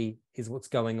really is what's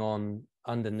going on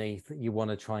underneath that you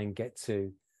want to try and get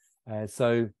to. There's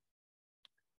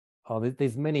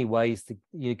many ways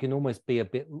you can almost be a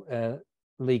bit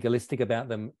legalistic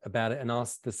about it and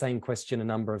ask the same question a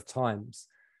number of times.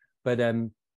 But the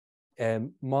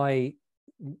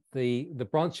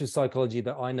branch of psychology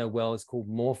that I know well is called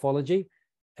morphology,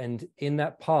 and in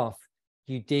that path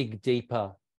you dig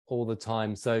deeper all the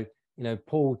time. So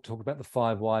Paul talked about the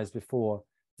 5 whys before.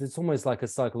 It's almost like a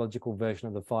psychological version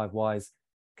of the 5 whys,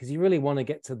 because you really want to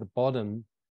get to the bottom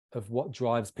of what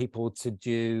drives people to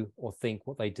do or think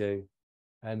what they do.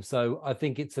 And so I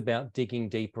think it's about digging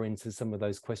deeper into some of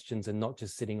those questions and not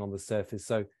just sitting on the surface.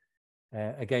 So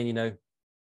again,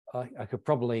 I could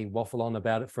probably waffle on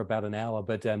about it for about an hour,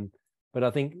 but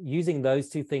I think using those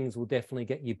 2 things will definitely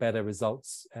get you better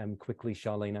results quickly,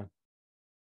 Charlena.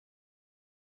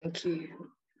 Thank you.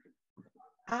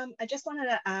 I just wanted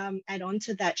to add on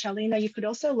to that, Charlena. You could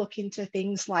also look into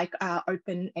things like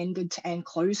open-ended and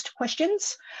closed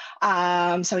questions.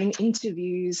 So in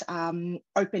interviews,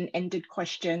 open-ended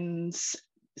questions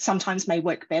sometimes may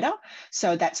work better.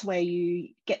 So that's where you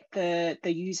get the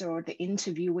user or the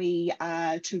interviewee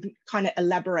to kind of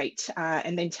elaborate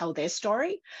and then tell their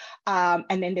story.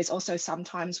 And then there's also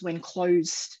sometimes when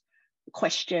closed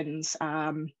questions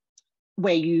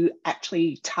where you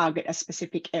actually target a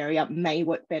specific area may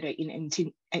work better in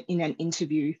an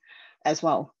interview as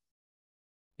well.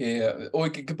 Yeah, or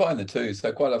you can combine the two.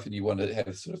 So quite often you want to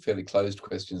have sort of fairly closed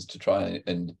questions to try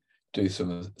and do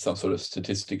some sort of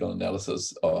statistical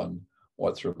analysis on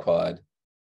what's required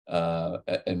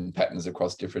and patterns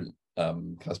across different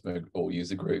customer or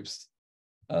user groups.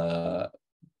 But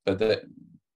that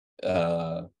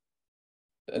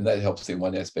and that helps in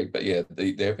one aspect. But yeah,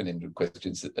 the open-ended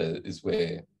questions is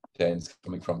where Dan's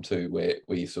coming from too, where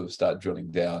you sort of start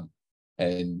drilling down,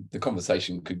 and the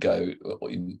conversation could go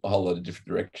in a whole lot of different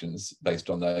directions based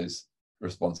on those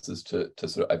responses to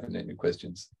sort of open-ended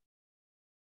questions.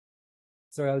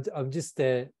 Sorry, I'm just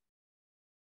I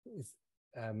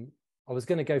was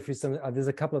going to go through some. There's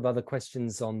a couple of other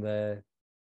questions on the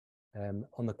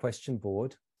question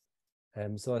board,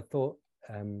 so I thought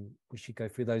we should go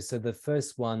through those. So the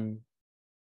first one,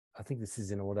 I think this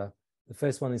is in order. The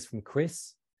first one is from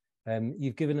Chris.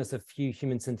 You've given us a few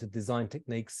human-centered design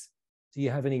techniques. Do you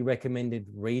have any recommended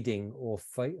reading or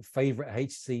favorite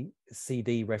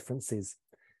HCD references?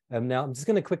 Now, I'm just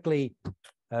going to quickly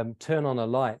turn on a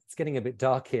light. It's getting a bit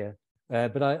dark here,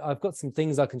 but I've got some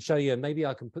things I can show you. Maybe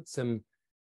I can put some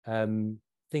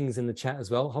things in the chat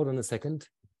as well. Hold on a second.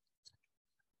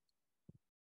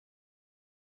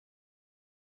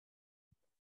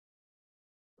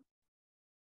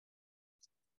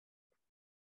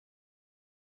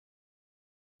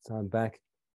 So I'm back.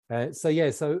 So yeah,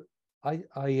 so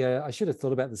I should have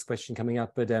thought about this question coming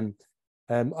up, but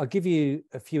I'll give you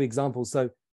a few examples. So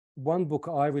one book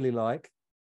I really like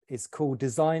is called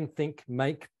Design, Think,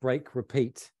 Make, Break,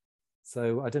 Repeat.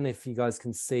 So I don't know if you guys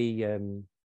can see,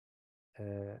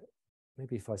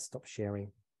 maybe if I stop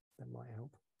sharing, that might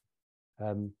help.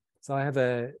 So I have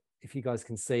if you guys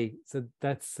can see, so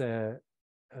that's a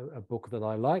book that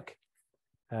I like.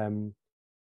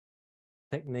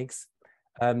 Techniques.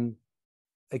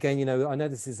 Again, you know, I know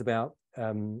this is about,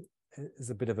 is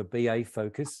a bit of a BA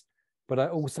focus, but I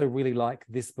also really like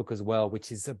this book as well,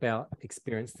 which is about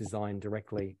experience design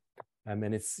directly.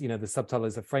 And it's, you know, the subtitle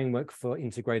is A Framework for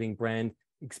Integrating Brand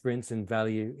Experience and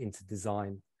Value into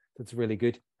Design. That's really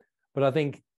good. But I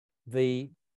think the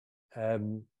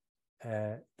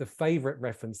favorite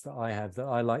reference that I have that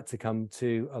I like to come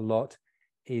to a lot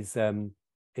is,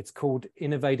 it's called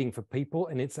Innovating for People,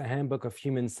 and it's a handbook of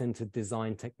human-centered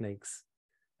design techniques.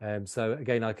 So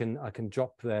again, I can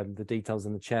drop the details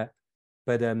in the chat,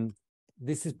 but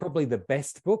this is probably the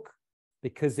best book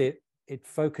because it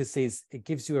focuses, it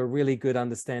gives you a really good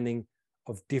understanding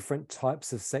of different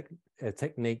types of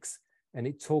techniques, and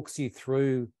it talks you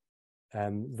through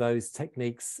those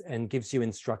techniques and gives you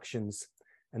instructions.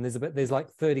 And there's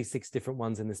like 36 different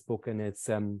ones in this book, and it's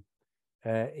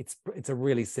a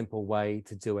really simple way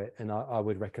to do it, and I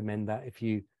would recommend that if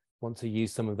you want to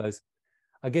use some of those.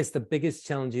 I guess the biggest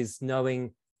challenge is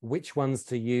knowing which ones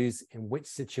to use in which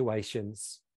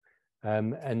situations,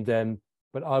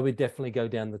 but I would definitely go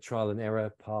down the trial and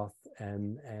error path,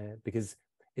 because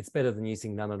it's better than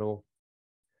using none at all.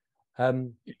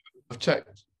 I've chucked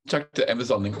the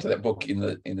Amazon link to that book in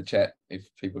the chat if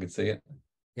people can see it.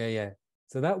 Yeah.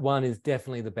 So that one is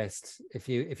definitely the best. If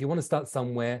you want to start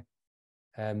somewhere,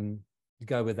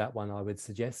 go with that one, I would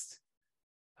suggest.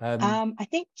 I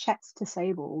think chat's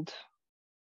disabled.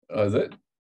 Oh, is it?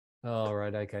 Oh,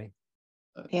 right, okay.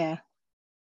 Yeah.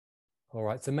 All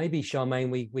right, so maybe Charmaine,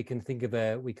 we can think of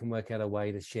we can work out a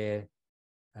way to share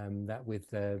that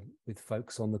with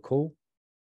folks on the call.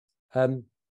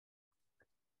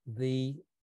 The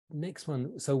next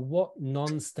one, so what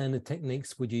non-standard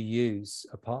techniques would you use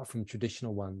apart from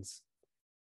traditional ones?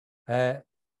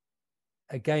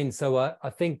 Again, so I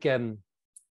think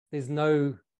there's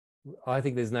no right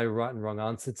and wrong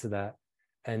answer to that,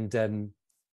 and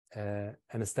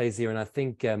Anastasia, and I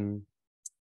think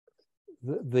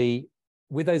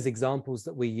with those examples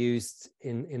that we used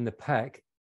in the pack,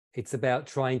 it's about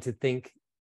trying to think,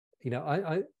 you know,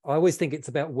 I always think it's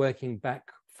about working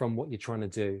back from what you're trying to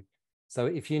do. So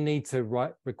if you need to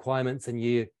write requirements and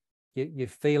your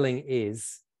feeling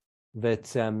is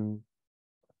that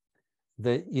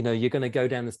that, you know, you're going to go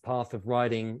down this path of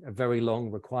writing a very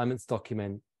long requirements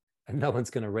document and no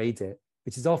one's going to read it,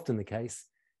 which is often the case.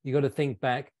 You got to think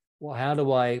back, well, how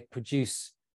do I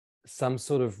produce some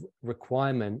sort of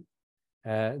requirement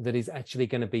that is actually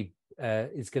going to be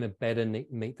is going to better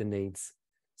meet the needs?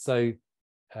 So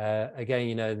again,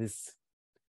 you know, this,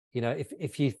 you know,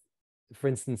 if you for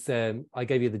instance, I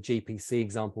gave you the GPC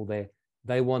example there.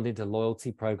 They wanted a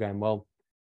loyalty program. Well,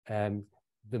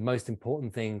 the most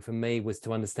important thing for me was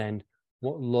to understand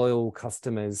what loyal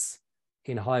customers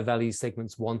in high value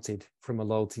segments wanted from a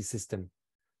loyalty system.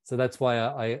 So that's why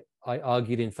I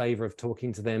argued in favor of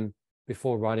talking to them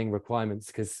before writing requirements,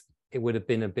 because it would have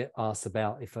been a bit arse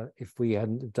about if we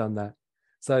hadn't done that.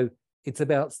 So it's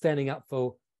about standing up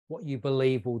for what you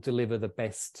believe will deliver the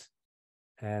best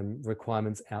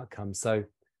requirements outcomes. So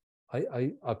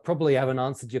I probably haven't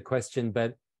answered your question,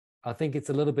 but I think it's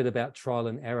a little bit about trial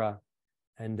and error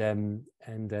and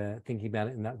thinking about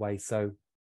it in that way. So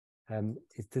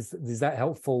is that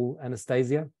helpful,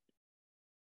 Anastasia?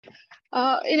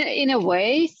 In a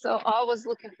way. So I was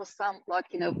looking for some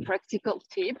practical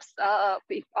tips. I've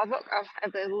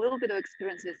had a little bit of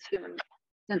experience with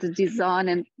human-centered design,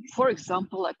 and for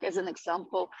example, as an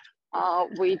example,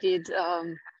 we did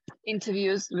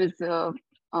interviews with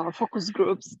focus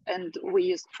groups, and we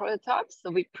used prototypes.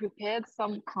 So we prepared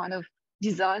some kind of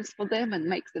designs for them and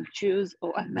make them choose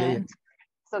or amend.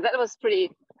 So that was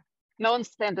pretty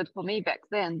non-standard for me back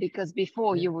then, because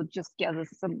before you would just gather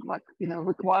some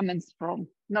requirements from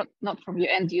not from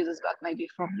your end users, but maybe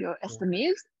from your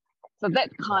SMEs. So that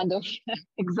kind of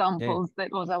examples,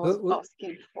 that was I was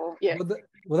asking for. Yeah.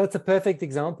 Well, that's a perfect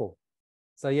example.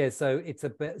 So so it's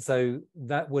so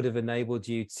that would have enabled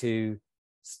you to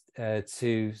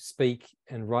speak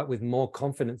and write with more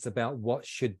confidence about what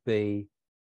should be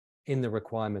in the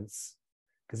requirements.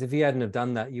 Because if you hadn't have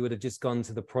done that, you would have just gone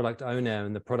to the product owner,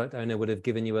 and the product owner would have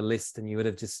given you a list, and you would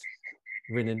have just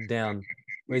written it down.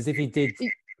 Whereas if you did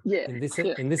in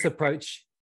this approach,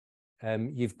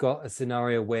 you've got a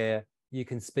scenario where you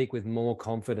can speak with more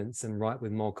confidence and write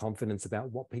with more confidence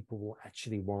about what people will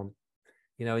actually want.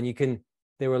 And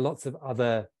there are lots of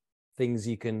other things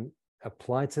you can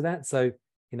apply to that. So,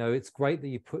 it's great that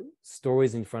you put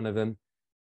stories in front of them.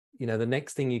 The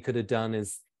next thing you could have done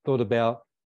is thought about,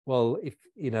 well, if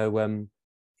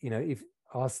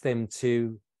ask them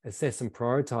to assess and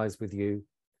prioritize with you,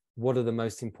 what are the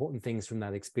most important things from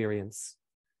that experience?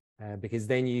 Because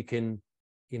then you can,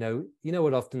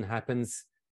 what often happens,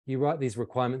 you write these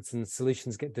requirements and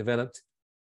solutions get developed,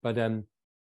 but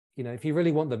if you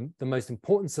really want the most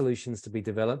important solutions to be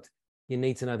developed, you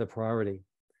need to know the priority.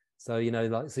 So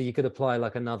so you could apply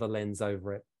another lens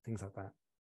over it, things like that.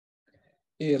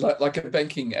 Yeah, like a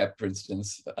banking app, for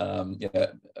instance.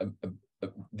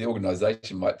 The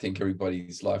organization might think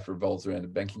everybody's life revolves around a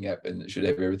banking app and it should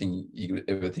have everything you could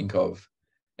ever think of,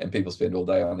 and people spend all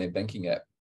day on their banking app.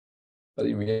 But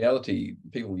in reality,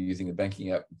 people using a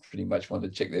banking app pretty much want to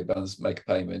check their balance, make a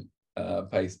payment,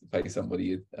 pay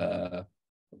somebody,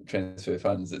 transfer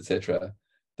funds, etc.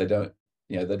 They don't,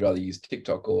 they'd rather use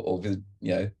TikTok or visit,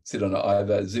 sit on an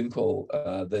IIBA Zoom call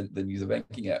than use a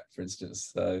banking app, for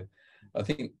instance. So I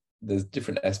think there's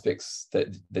different aspects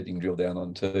that you can drill down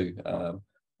on too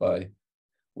by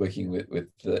working with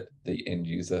the end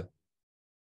user.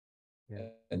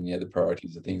 And the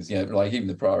priorities of things, like even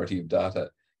the priority of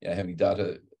data, how many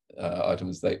data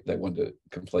items they want to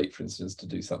complete, for instance, to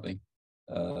do something.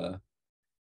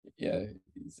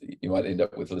 You might end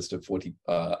up with a list of 40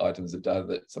 items of data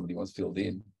that somebody wants filled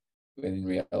in, when in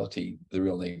reality the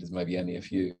real need is maybe only a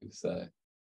few. So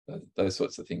those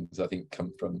sorts of things I think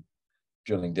come from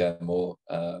drilling down more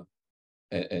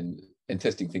and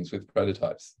testing things with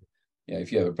prototypes.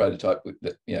 If you have a prototype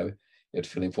that you have to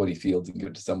fill in 40 fields and give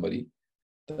it to somebody,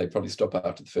 they probably stop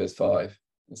after the first 5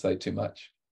 and say too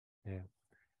much. Yeah.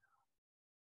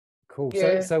 Cool.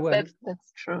 Yeah, so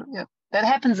that's true. Yeah, that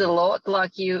happens a lot.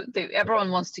 Like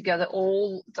everyone wants to gather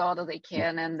all data they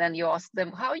can, and then you ask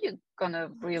them, how are you gonna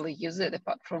really use it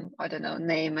apart from, I don't know,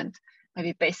 name and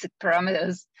maybe basic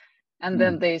parameters, and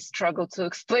then they struggle to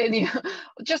explain you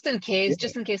just in case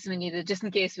we need it, just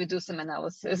in case we do some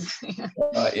analysis.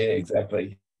 Yeah,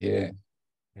 exactly. Yeah.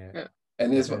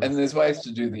 And there's ways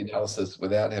to do the analysis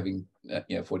without having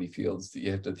 40 fields. You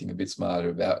have to think a bit smarter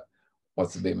about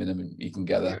what's the bare minimum you can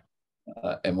gather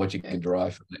and what you can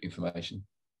derive from that information.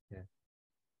 Yeah.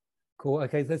 Cool.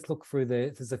 Okay, let's look through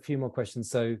there's a few more questions.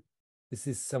 So this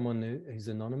is someone who's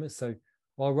anonymous. So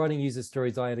while writing user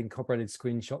stories, I had incorporated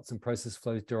screenshots and process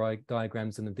flows,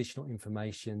 diagrams, and additional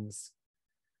informations.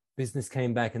 Business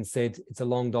came back and said, it's a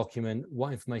long document.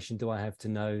 What information do I have to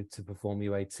know to perform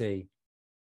UAT?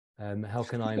 How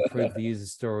can I improve the user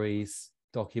stories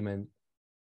document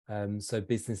so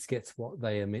business gets what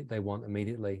they want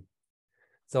immediately?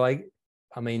 So I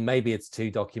mean, maybe it's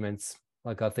 2 documents.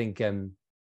 Like I think,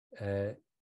 it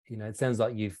sounds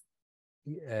like you've,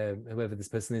 whoever this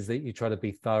person is, that you try to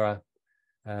be thorough,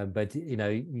 but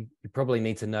you probably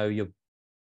need to know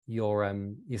your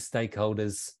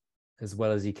stakeholders as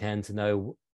well as you can to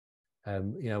know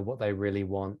what they really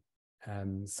want.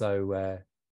 So I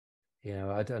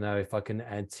don't know if I can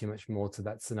add too much more to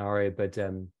that scenario, but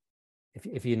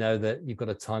if you know that you've got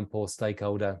a time poor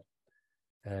stakeholder,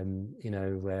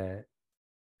 you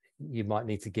might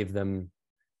need to give them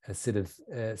a set of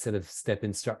step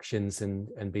instructions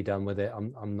and be done with it.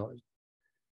 I'm not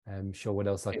sure what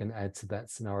else I can add to that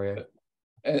scenario.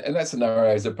 And that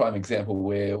scenario is a prime example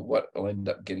where what will end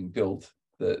up getting built,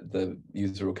 the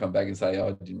user will come back and say, "Oh,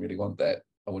 I didn't really want that.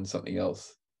 I want something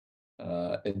else."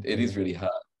 It is really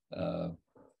hard.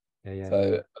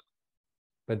 So,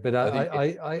 but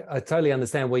I totally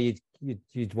understand where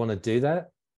you'd want to do that.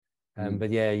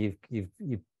 But yeah,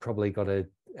 you've probably got to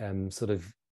sort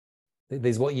of,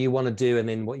 there's what you want to do and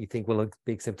then what you think will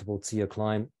be acceptable to your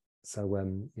client. So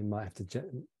you might have to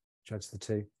judge the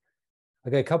two.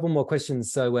 Okay, a couple more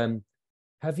questions. So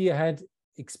have you had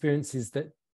experiences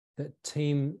that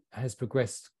team has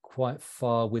progressed quite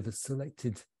far with a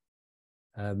selected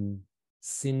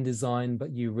sin design,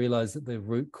 but you realize that the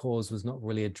root cause was not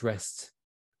really addressed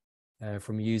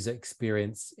from user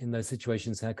experience? In those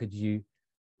situations, how could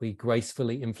we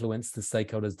gracefully influence the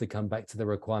stakeholders to come back to the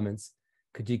requirements?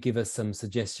 Could you give us some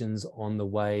suggestions on the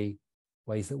ways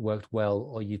that worked well,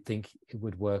 or you think it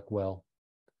would work well?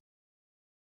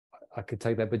 I could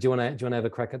take that, but do you want to have a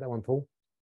crack at that one, Paul?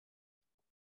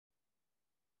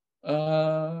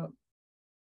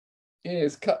 It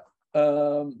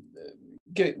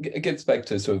gets back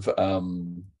to sort of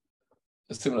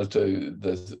similar to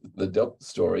the Delp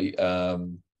story.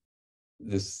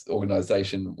 This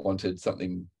organization wanted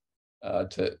something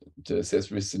to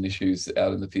assess risks and issues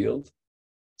out in the field.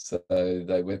 So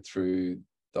they went through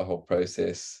the whole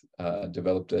process,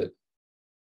 developed it,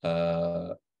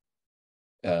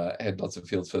 had lots of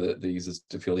fields for the users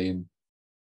to fill in,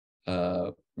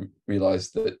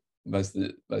 realized that most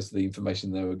of the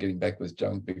information they were getting back was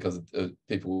junk because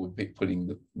people would be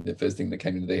putting the first thing that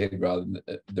came into their head rather than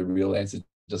the real answer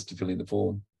just to fill in the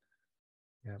form.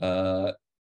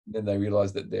 Then they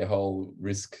realized that their whole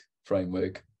risk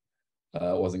framework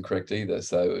wasn't correct either.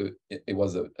 So it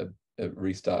was a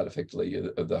restart effectively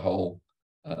of the whole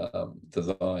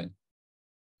design.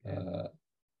 And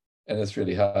it's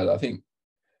really hard. I think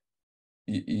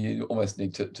you almost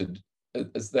need to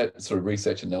as that sort of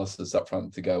research analysis up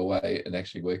front to go away and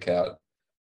actually work out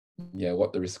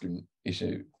what the risk and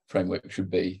issue framework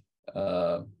should be,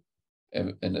 and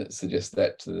suggest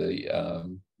that to the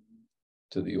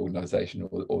organization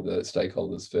or the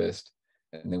stakeholders first,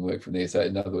 and then work from there. So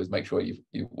in other words, make sure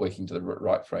you're working to the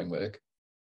right framework,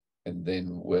 and then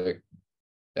work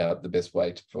out the best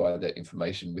way to provide that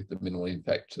information with the minimal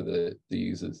impact to the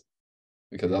users,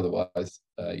 because otherwise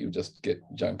you'll just get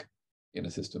junk in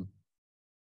a system.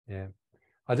 Yeah,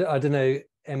 I don't know,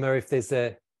 Emma, if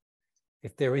there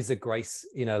is a grace,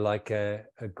 like a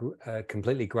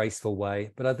completely graceful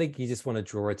way, but I think you just want to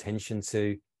draw attention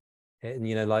to it,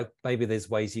 and like maybe there's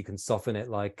ways you can soften it,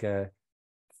 like say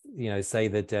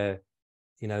that that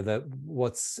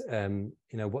what's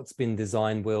been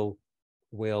designed will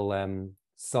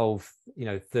solve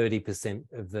 30%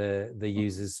 of the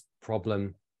user's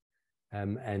problem,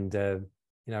 and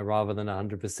rather than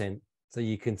 100%. So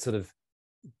you can sort of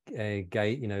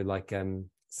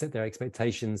set their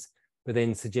expectations, but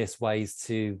then suggest ways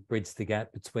to bridge the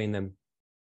gap between them.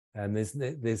 And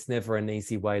there's never an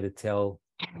easy way to tell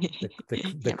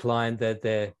the client that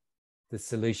the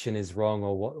solution is wrong,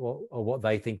 or what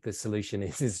they think the solution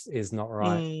is not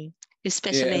right.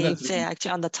 Especially if they're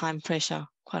actually under time pressure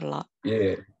quite a lot.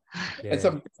 And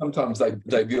sometimes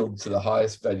they build to the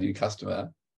highest value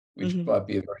customer, which might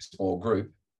be a very small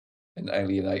group, and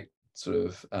alienate sort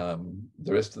of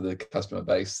the rest of the customer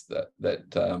base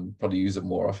that probably use it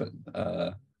more often.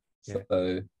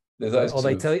 So there's those. Or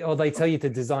they tell you to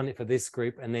design it for this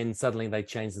group, and then suddenly they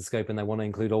change the scope and they want to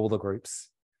include all the groups.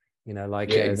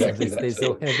 Exactly.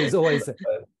 So there's always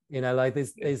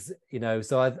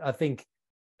So I think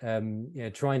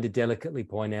trying to delicately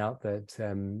point out that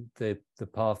the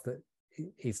path that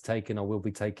is taken or will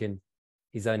be taken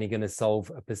is only going to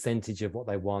solve a percentage of what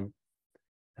they want.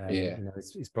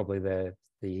 It's probably the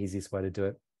easiest way to do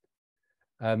it.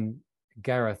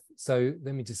 Gareth, so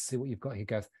let me just see what you've got here,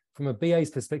 Gareth. From a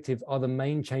BA's perspective, are the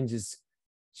main changes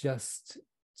just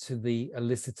to the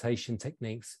elicitation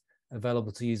techniques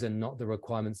available to use and not the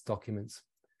requirements documents?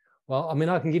 Well, I mean,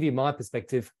 I can give you my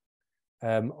perspective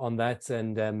on that,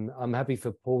 and I'm happy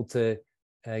for Paul to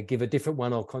give a different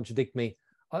one or contradict me.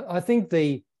 I think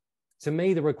to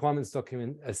me, the requirements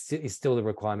document is still the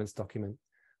requirements document.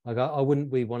 Like I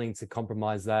wouldn't be wanting to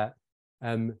compromise that.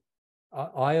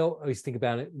 I always think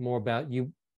about it more about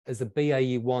you as a BA,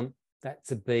 you want that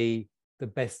to be the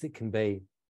best it can be.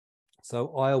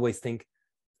 So I always think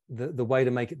the way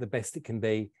to make it the best it can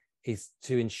be is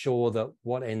to ensure that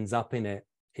what ends up in it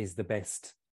is the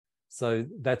best. So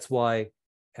that's why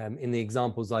in the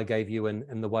examples I gave you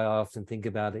and the way I often think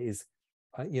about it is,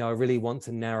 I really want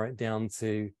to narrow it down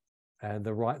to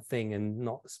the right thing and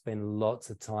not spend lots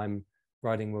of time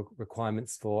writing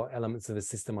requirements for elements of a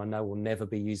system I know will never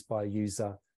be used by a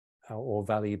user or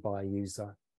valued by a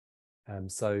user.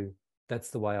 So that's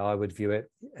the way I would view it.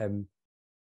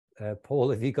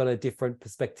 Paul, have you got a different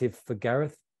perspective for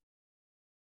Gareth?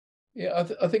 Yeah,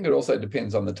 I think it also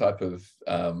depends on the type of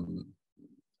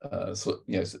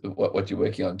what you're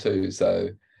working on too. So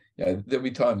there'll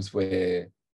be times where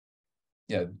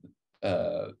sort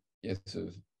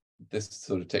of this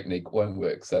sort of technique won't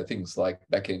work. So things like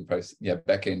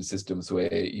back-end systems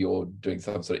where you're doing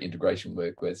some sort of integration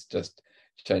work where it's just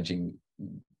changing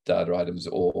data items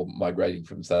or migrating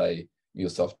from, say,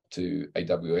 MuleSoft to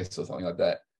AWS or something like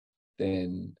that,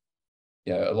 then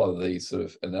a lot of these sort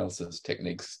of analysis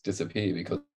techniques disappear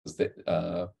because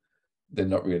they're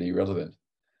not really relevant.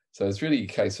 So it's really a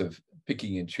case of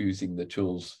picking and choosing the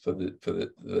tools for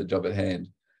the job at hand.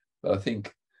 But I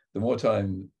think the more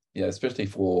time, especially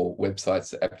for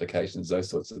websites, applications, those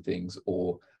sorts of things,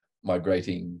 or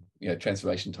migrating,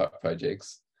 transformation type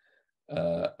projects,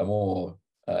 a more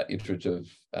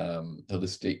iterative,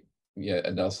 holistic,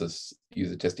 analysis,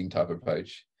 user testing type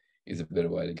approach is a better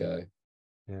way to go.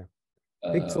 Yeah.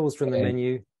 Big tools from the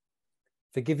menu.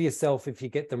 Forgive yourself if you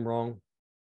get them wrong.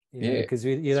 Because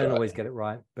you don't always get it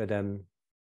right, but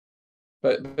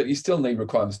you still need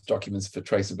requirements documents for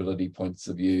traceability points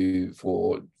of view,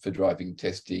 for driving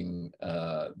testing,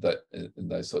 and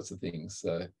those sorts of things.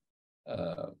 So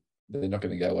they're not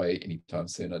going to go away anytime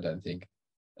soon, I don't think.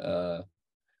 But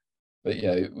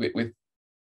with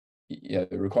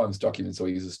requirements documents or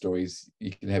user stories,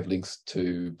 you can have links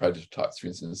to prototypes, for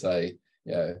instance, say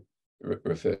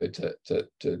refer to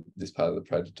this part of the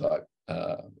prototype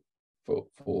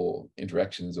for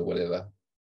interactions or whatever,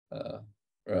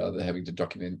 rather than having to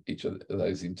document each of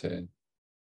those in turn.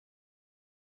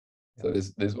 So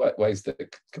there's ways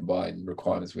that combine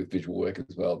requirements with visual work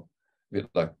as well, a bit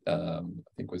like I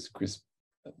think was Chris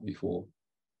before.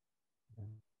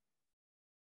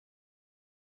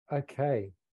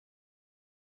 Okay.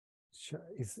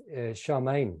 Is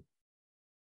Charmaine?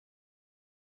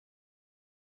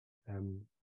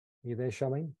 You there,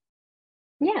 Charmaine?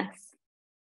 Yes.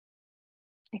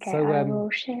 Okay, so, I will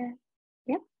share.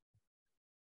 Yep.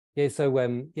 Yeah, so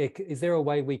is there a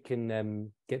way we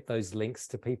can get those links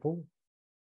to people?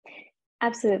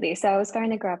 Absolutely. So I was going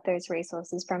to grab those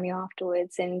resources from you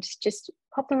afterwards and just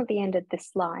pop them at the end of the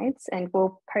slides, and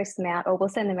we'll post them out, or we'll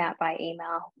send them out by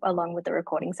email along with the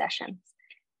recording sessions.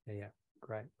 Yeah,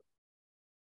 great.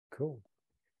 Cool.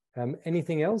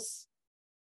 Anything else?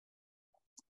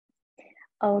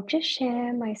 I'll just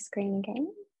share my screen again.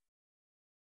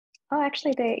 Oh,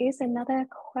 actually, there is another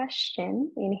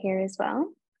question in here as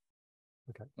well.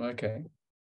 Okay.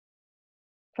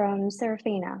 From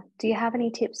Serafina. Do you have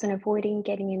any tips on avoiding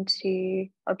getting into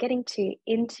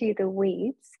the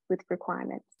weeds with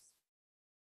requirements?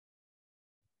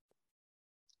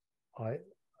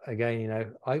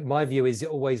 My view is you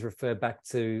always refer back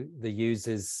to the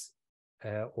users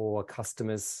or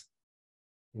customers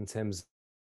in terms.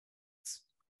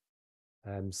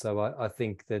 So I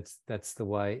think that's the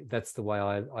way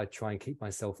I try and keep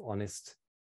myself honest,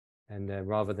 and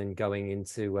rather than going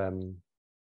into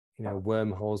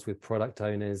wormholes with product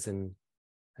owners and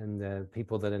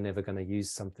people that are never going to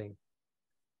use something.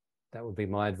 That would be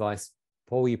my advice.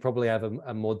 Paul, you probably have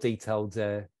a more detailed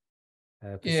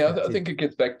yeah, I think it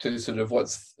gets back to sort of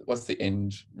what's the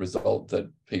end result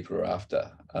that people are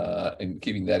after, and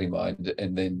keeping that in mind,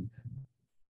 and then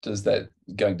does that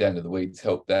going down to the weeds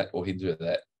help that or hinder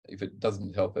that? If it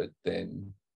doesn't help it,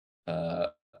 then I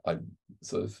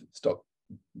sort of stop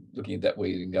looking at that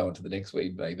weed and go on to the next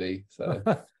weed, maybe. So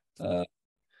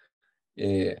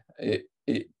yeah,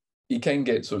 you can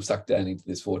get sort of sucked down into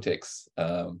this vortex,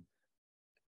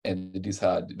 and it is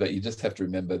hard, but you just have to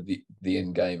remember the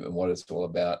end game and what it's all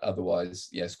about.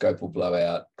 Otherwise, scope will blow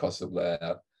out, costs will blow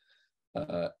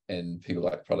out, and people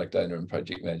like product owner and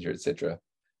project manager, etc.,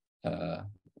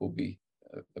 will be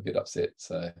a bit upset.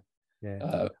 So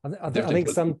yeah, I think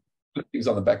some things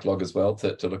on the backlog as well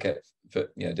to look at for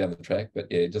down the track. But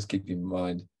yeah, just keep in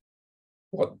mind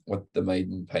what the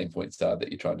main pain points are that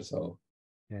you're trying to solve.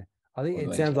 Yeah, I think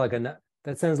it sounds like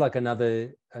that sounds like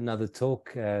another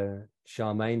talk,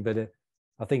 Charmaine. But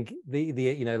I think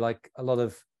the like a lot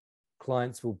of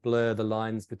clients will blur the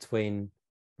lines between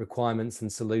requirements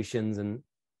and solutions, and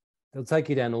they'll take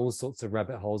you down all sorts of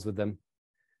rabbit holes with them.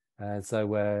 It's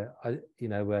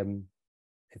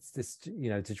just,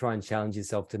 to try and challenge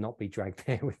yourself to not be dragged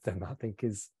there with them, I think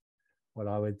is what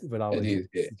I would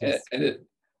suggest. And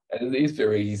it is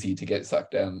very easy to get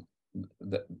sucked down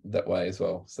that way as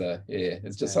well. So yeah,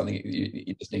 it's just something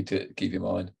you just need to keep in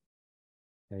mind.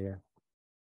 Yeah.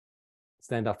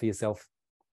 Stand up for yourself.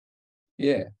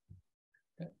 Yeah.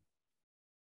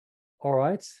 All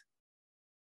right.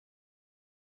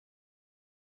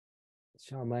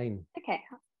 Charmaine. Okay,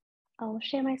 I'll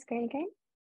share my screen again.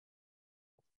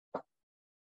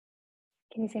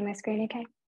 Can you see my screen okay?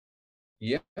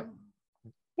 Yep.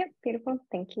 Yep, beautiful,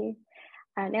 thank you.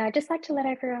 Now I'd just like to let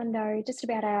everyone know just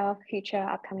about our future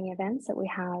upcoming events that we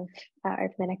have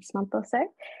over the next month or so.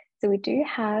 So we do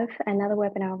have another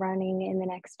webinar running in the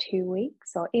next 2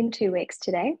 weeks, or in 2 weeks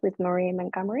today, with Maria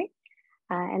Montgomery.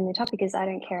 And the topic is I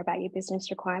don't care about your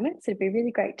business requirements. It'd be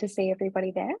really great to see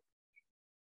everybody there.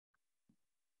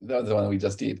 That was the one we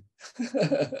just did.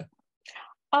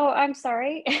 Oh, I'm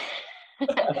sorry.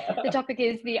 The topic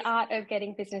is the art of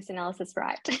getting business analysis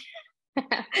right.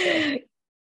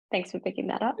 Thanks for picking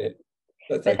that up. Yeah,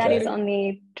 but okay. That is on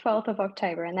the 12th of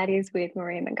October, and that is with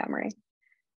Maria Montgomery.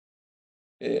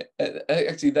 Yeah,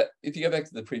 actually, that if you go back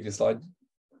to the previous slide,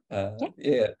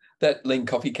 that lean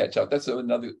coffee catch up, that's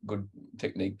another good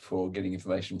technique for getting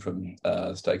information from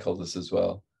stakeholders as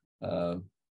well. I've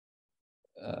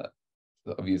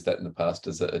used that in the past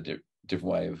as a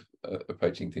different way of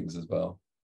approaching things as well.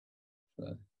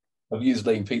 So, I've used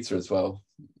lean pizza as well.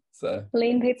 So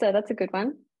lean pizza, that's a good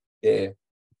one. Yeah,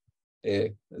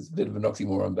 it's a bit of an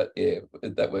oxymoron, but yeah,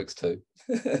 that works too.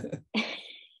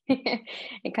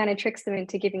 It kind of tricks them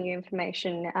into giving you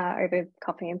information over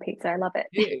coffee and pizza. I love it.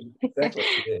 Yeah,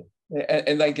 exactly. Yeah.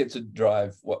 And they get to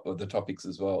drive what the topics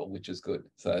as well, which is good.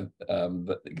 So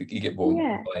but you get bored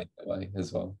that way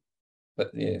as well.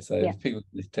 But yeah, so if people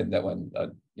attend that one,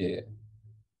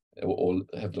 or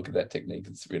have a look at that technique,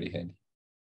 it's really handy.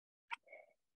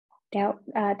 Now,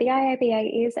 the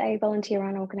IIBA is a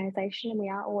volunteer-run organisation, and we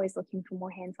are always looking for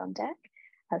more hands on deck.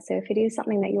 So if it is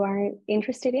something that you are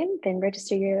interested in, then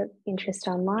register your interest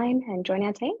online and join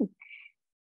our team.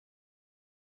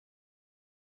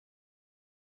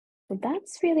 So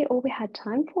that's really all we had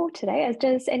time for today.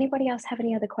 Does anybody else have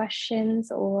any other questions,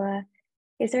 or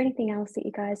is there anything else that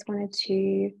you guys wanted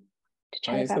to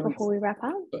chat about before we wrap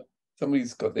up?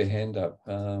 Somebody's got their hand up.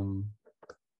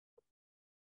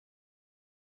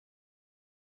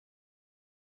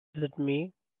 Is it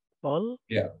me, Paul?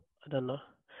 Yeah. I don't know.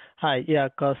 Hi,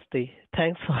 Kosti.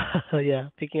 Thanks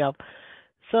for picking up.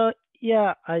 So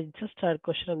I just had a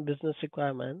question on business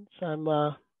requirements. I'm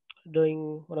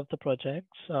doing one of the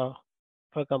projects for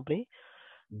a company.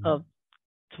 So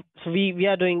we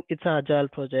are doing, it's an agile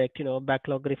project,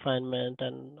 backlog refinement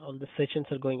and all the sessions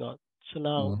are going on. So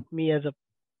now me as a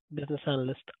business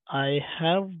analyst, I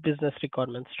have business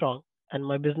requirements strong, and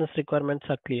my business requirements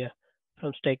are clear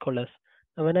from stakeholders.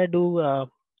 Now when I do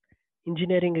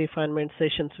engineering refinement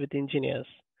sessions with engineers,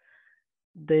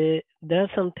 there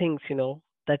are some things,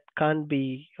 that can't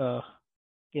be,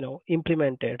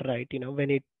 implemented, right? When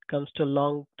it comes to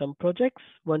long-term projects,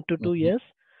 1 to 2 years,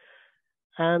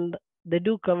 and they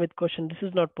do come with question, this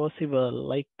is not possible.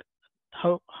 Like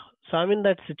how, so I'm in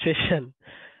that situation,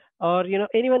 or,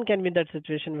 anyone can be in that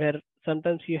situation where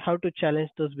sometimes you have to challenge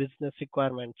those business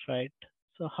requirements, right?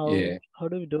 So how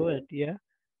do we do it? Yeah.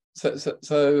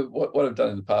 So what I've done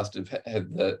in the past, I've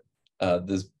had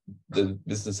there's the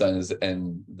business owners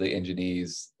and the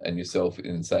engineers and yourself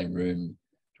in the same room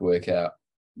to work out,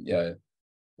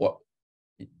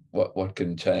 what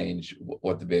can change,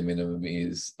 what the bare minimum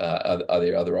is. Are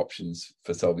there other options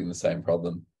for solving the same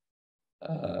problem,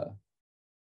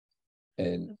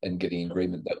 and getting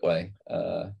agreement that way?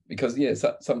 Because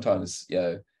sometimes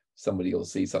somebody will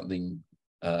see something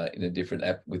in a different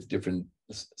app with different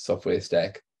software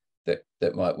stack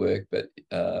that might work, but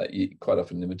you're quite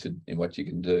often limited in what you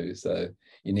can do. So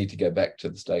you need to go back to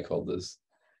the stakeholders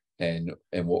and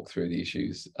walk through the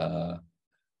issues.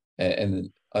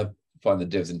 And I find the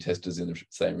devs and testers in the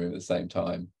same room at the same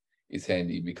time is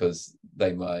handy, because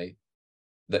they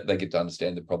get to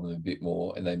understand the problem a bit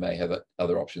more, and they may have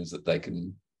other options that they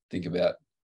can think about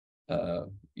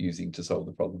using to solve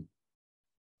the problem.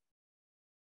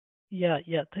 Yeah,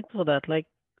 thanks for that.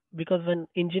 Because when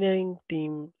engineering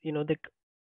team, they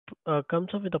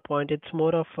comes up with a point, it's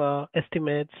more of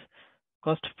estimates,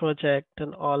 cost of project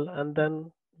and all, and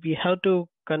then we have to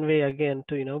convey again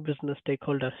to business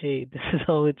stakeholder, hey, this is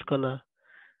how it's gonna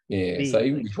Yeah, so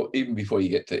even before you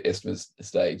get to estimate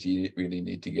stage, you really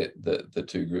need to get the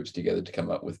two groups together to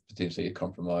come up with potentially a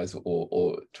compromise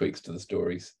or tweaks to the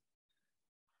stories.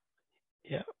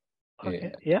 Yeah.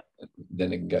 Okay. Yeah.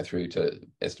 Then it can go through to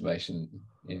estimation.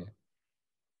 Yeah.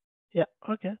 Yeah.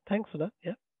 Okay. Thanks for that.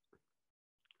 Yeah.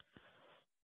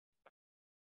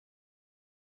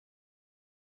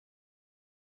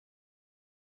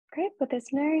 Great, but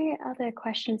there's no other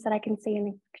questions that I can see in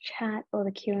the chat or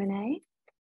the Q&A.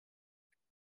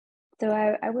 So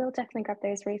I will definitely grab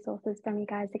those resources from you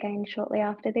guys again shortly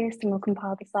after this, and we'll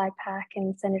compile the slide pack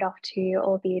and send it off to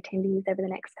all the attendees over the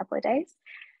next couple of days.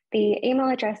 The email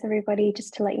address, everybody,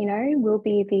 just to let you know, will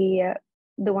be the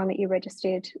one that you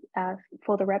registered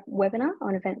for the webinar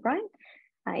on Eventbrite.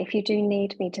 If you do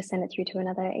need me to send it through to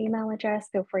another email address,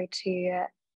 feel free to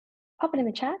pop it in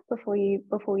the chat before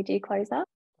we do close up.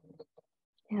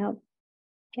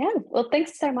 Yeah, well,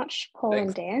 thanks so much, Paul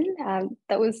and Dan.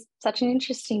 That was such an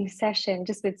interesting session,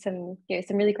 just with some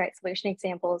really great solution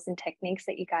examples and techniques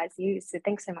that you guys use. So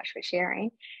thanks so much for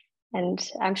sharing. And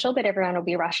I'm sure that everyone will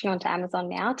be rushing onto Amazon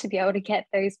now to be able to get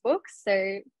those books.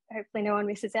 So hopefully no one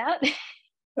misses out.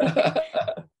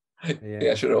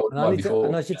 Yeah, I should have ordered one before.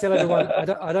 And I should tell everyone,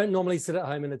 I don't normally sit at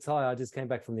home in a tie. I just came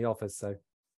back from the office, so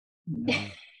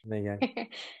there you go.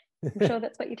 I'm sure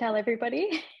that's what you tell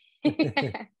everybody.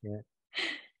 Yeah.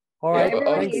 All right,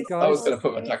 thanks, guys. I was going to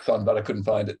put my tux on, but I couldn't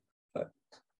find it.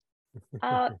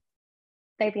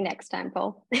 Maybe next time,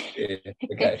 Paul. Yeah,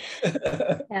 okay.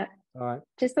 Yeah. All right.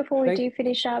 Just before we do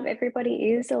finish up,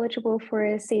 everybody is eligible for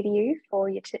a CDU for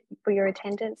your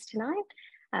attendance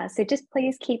tonight. So just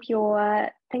please keep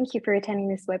your thank you for attending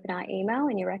this webinar email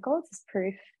in your records as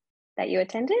proof that you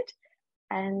attended.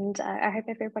 And I hope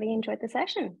everybody enjoyed the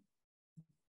session.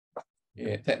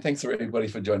 Yeah, thanks everybody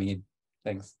for joining in.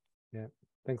 Thanks. Yeah,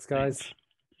 thanks, guys.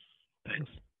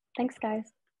 Thanks. Thanks, guys.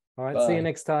 All right, see you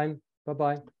next time.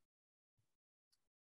 Bye-bye.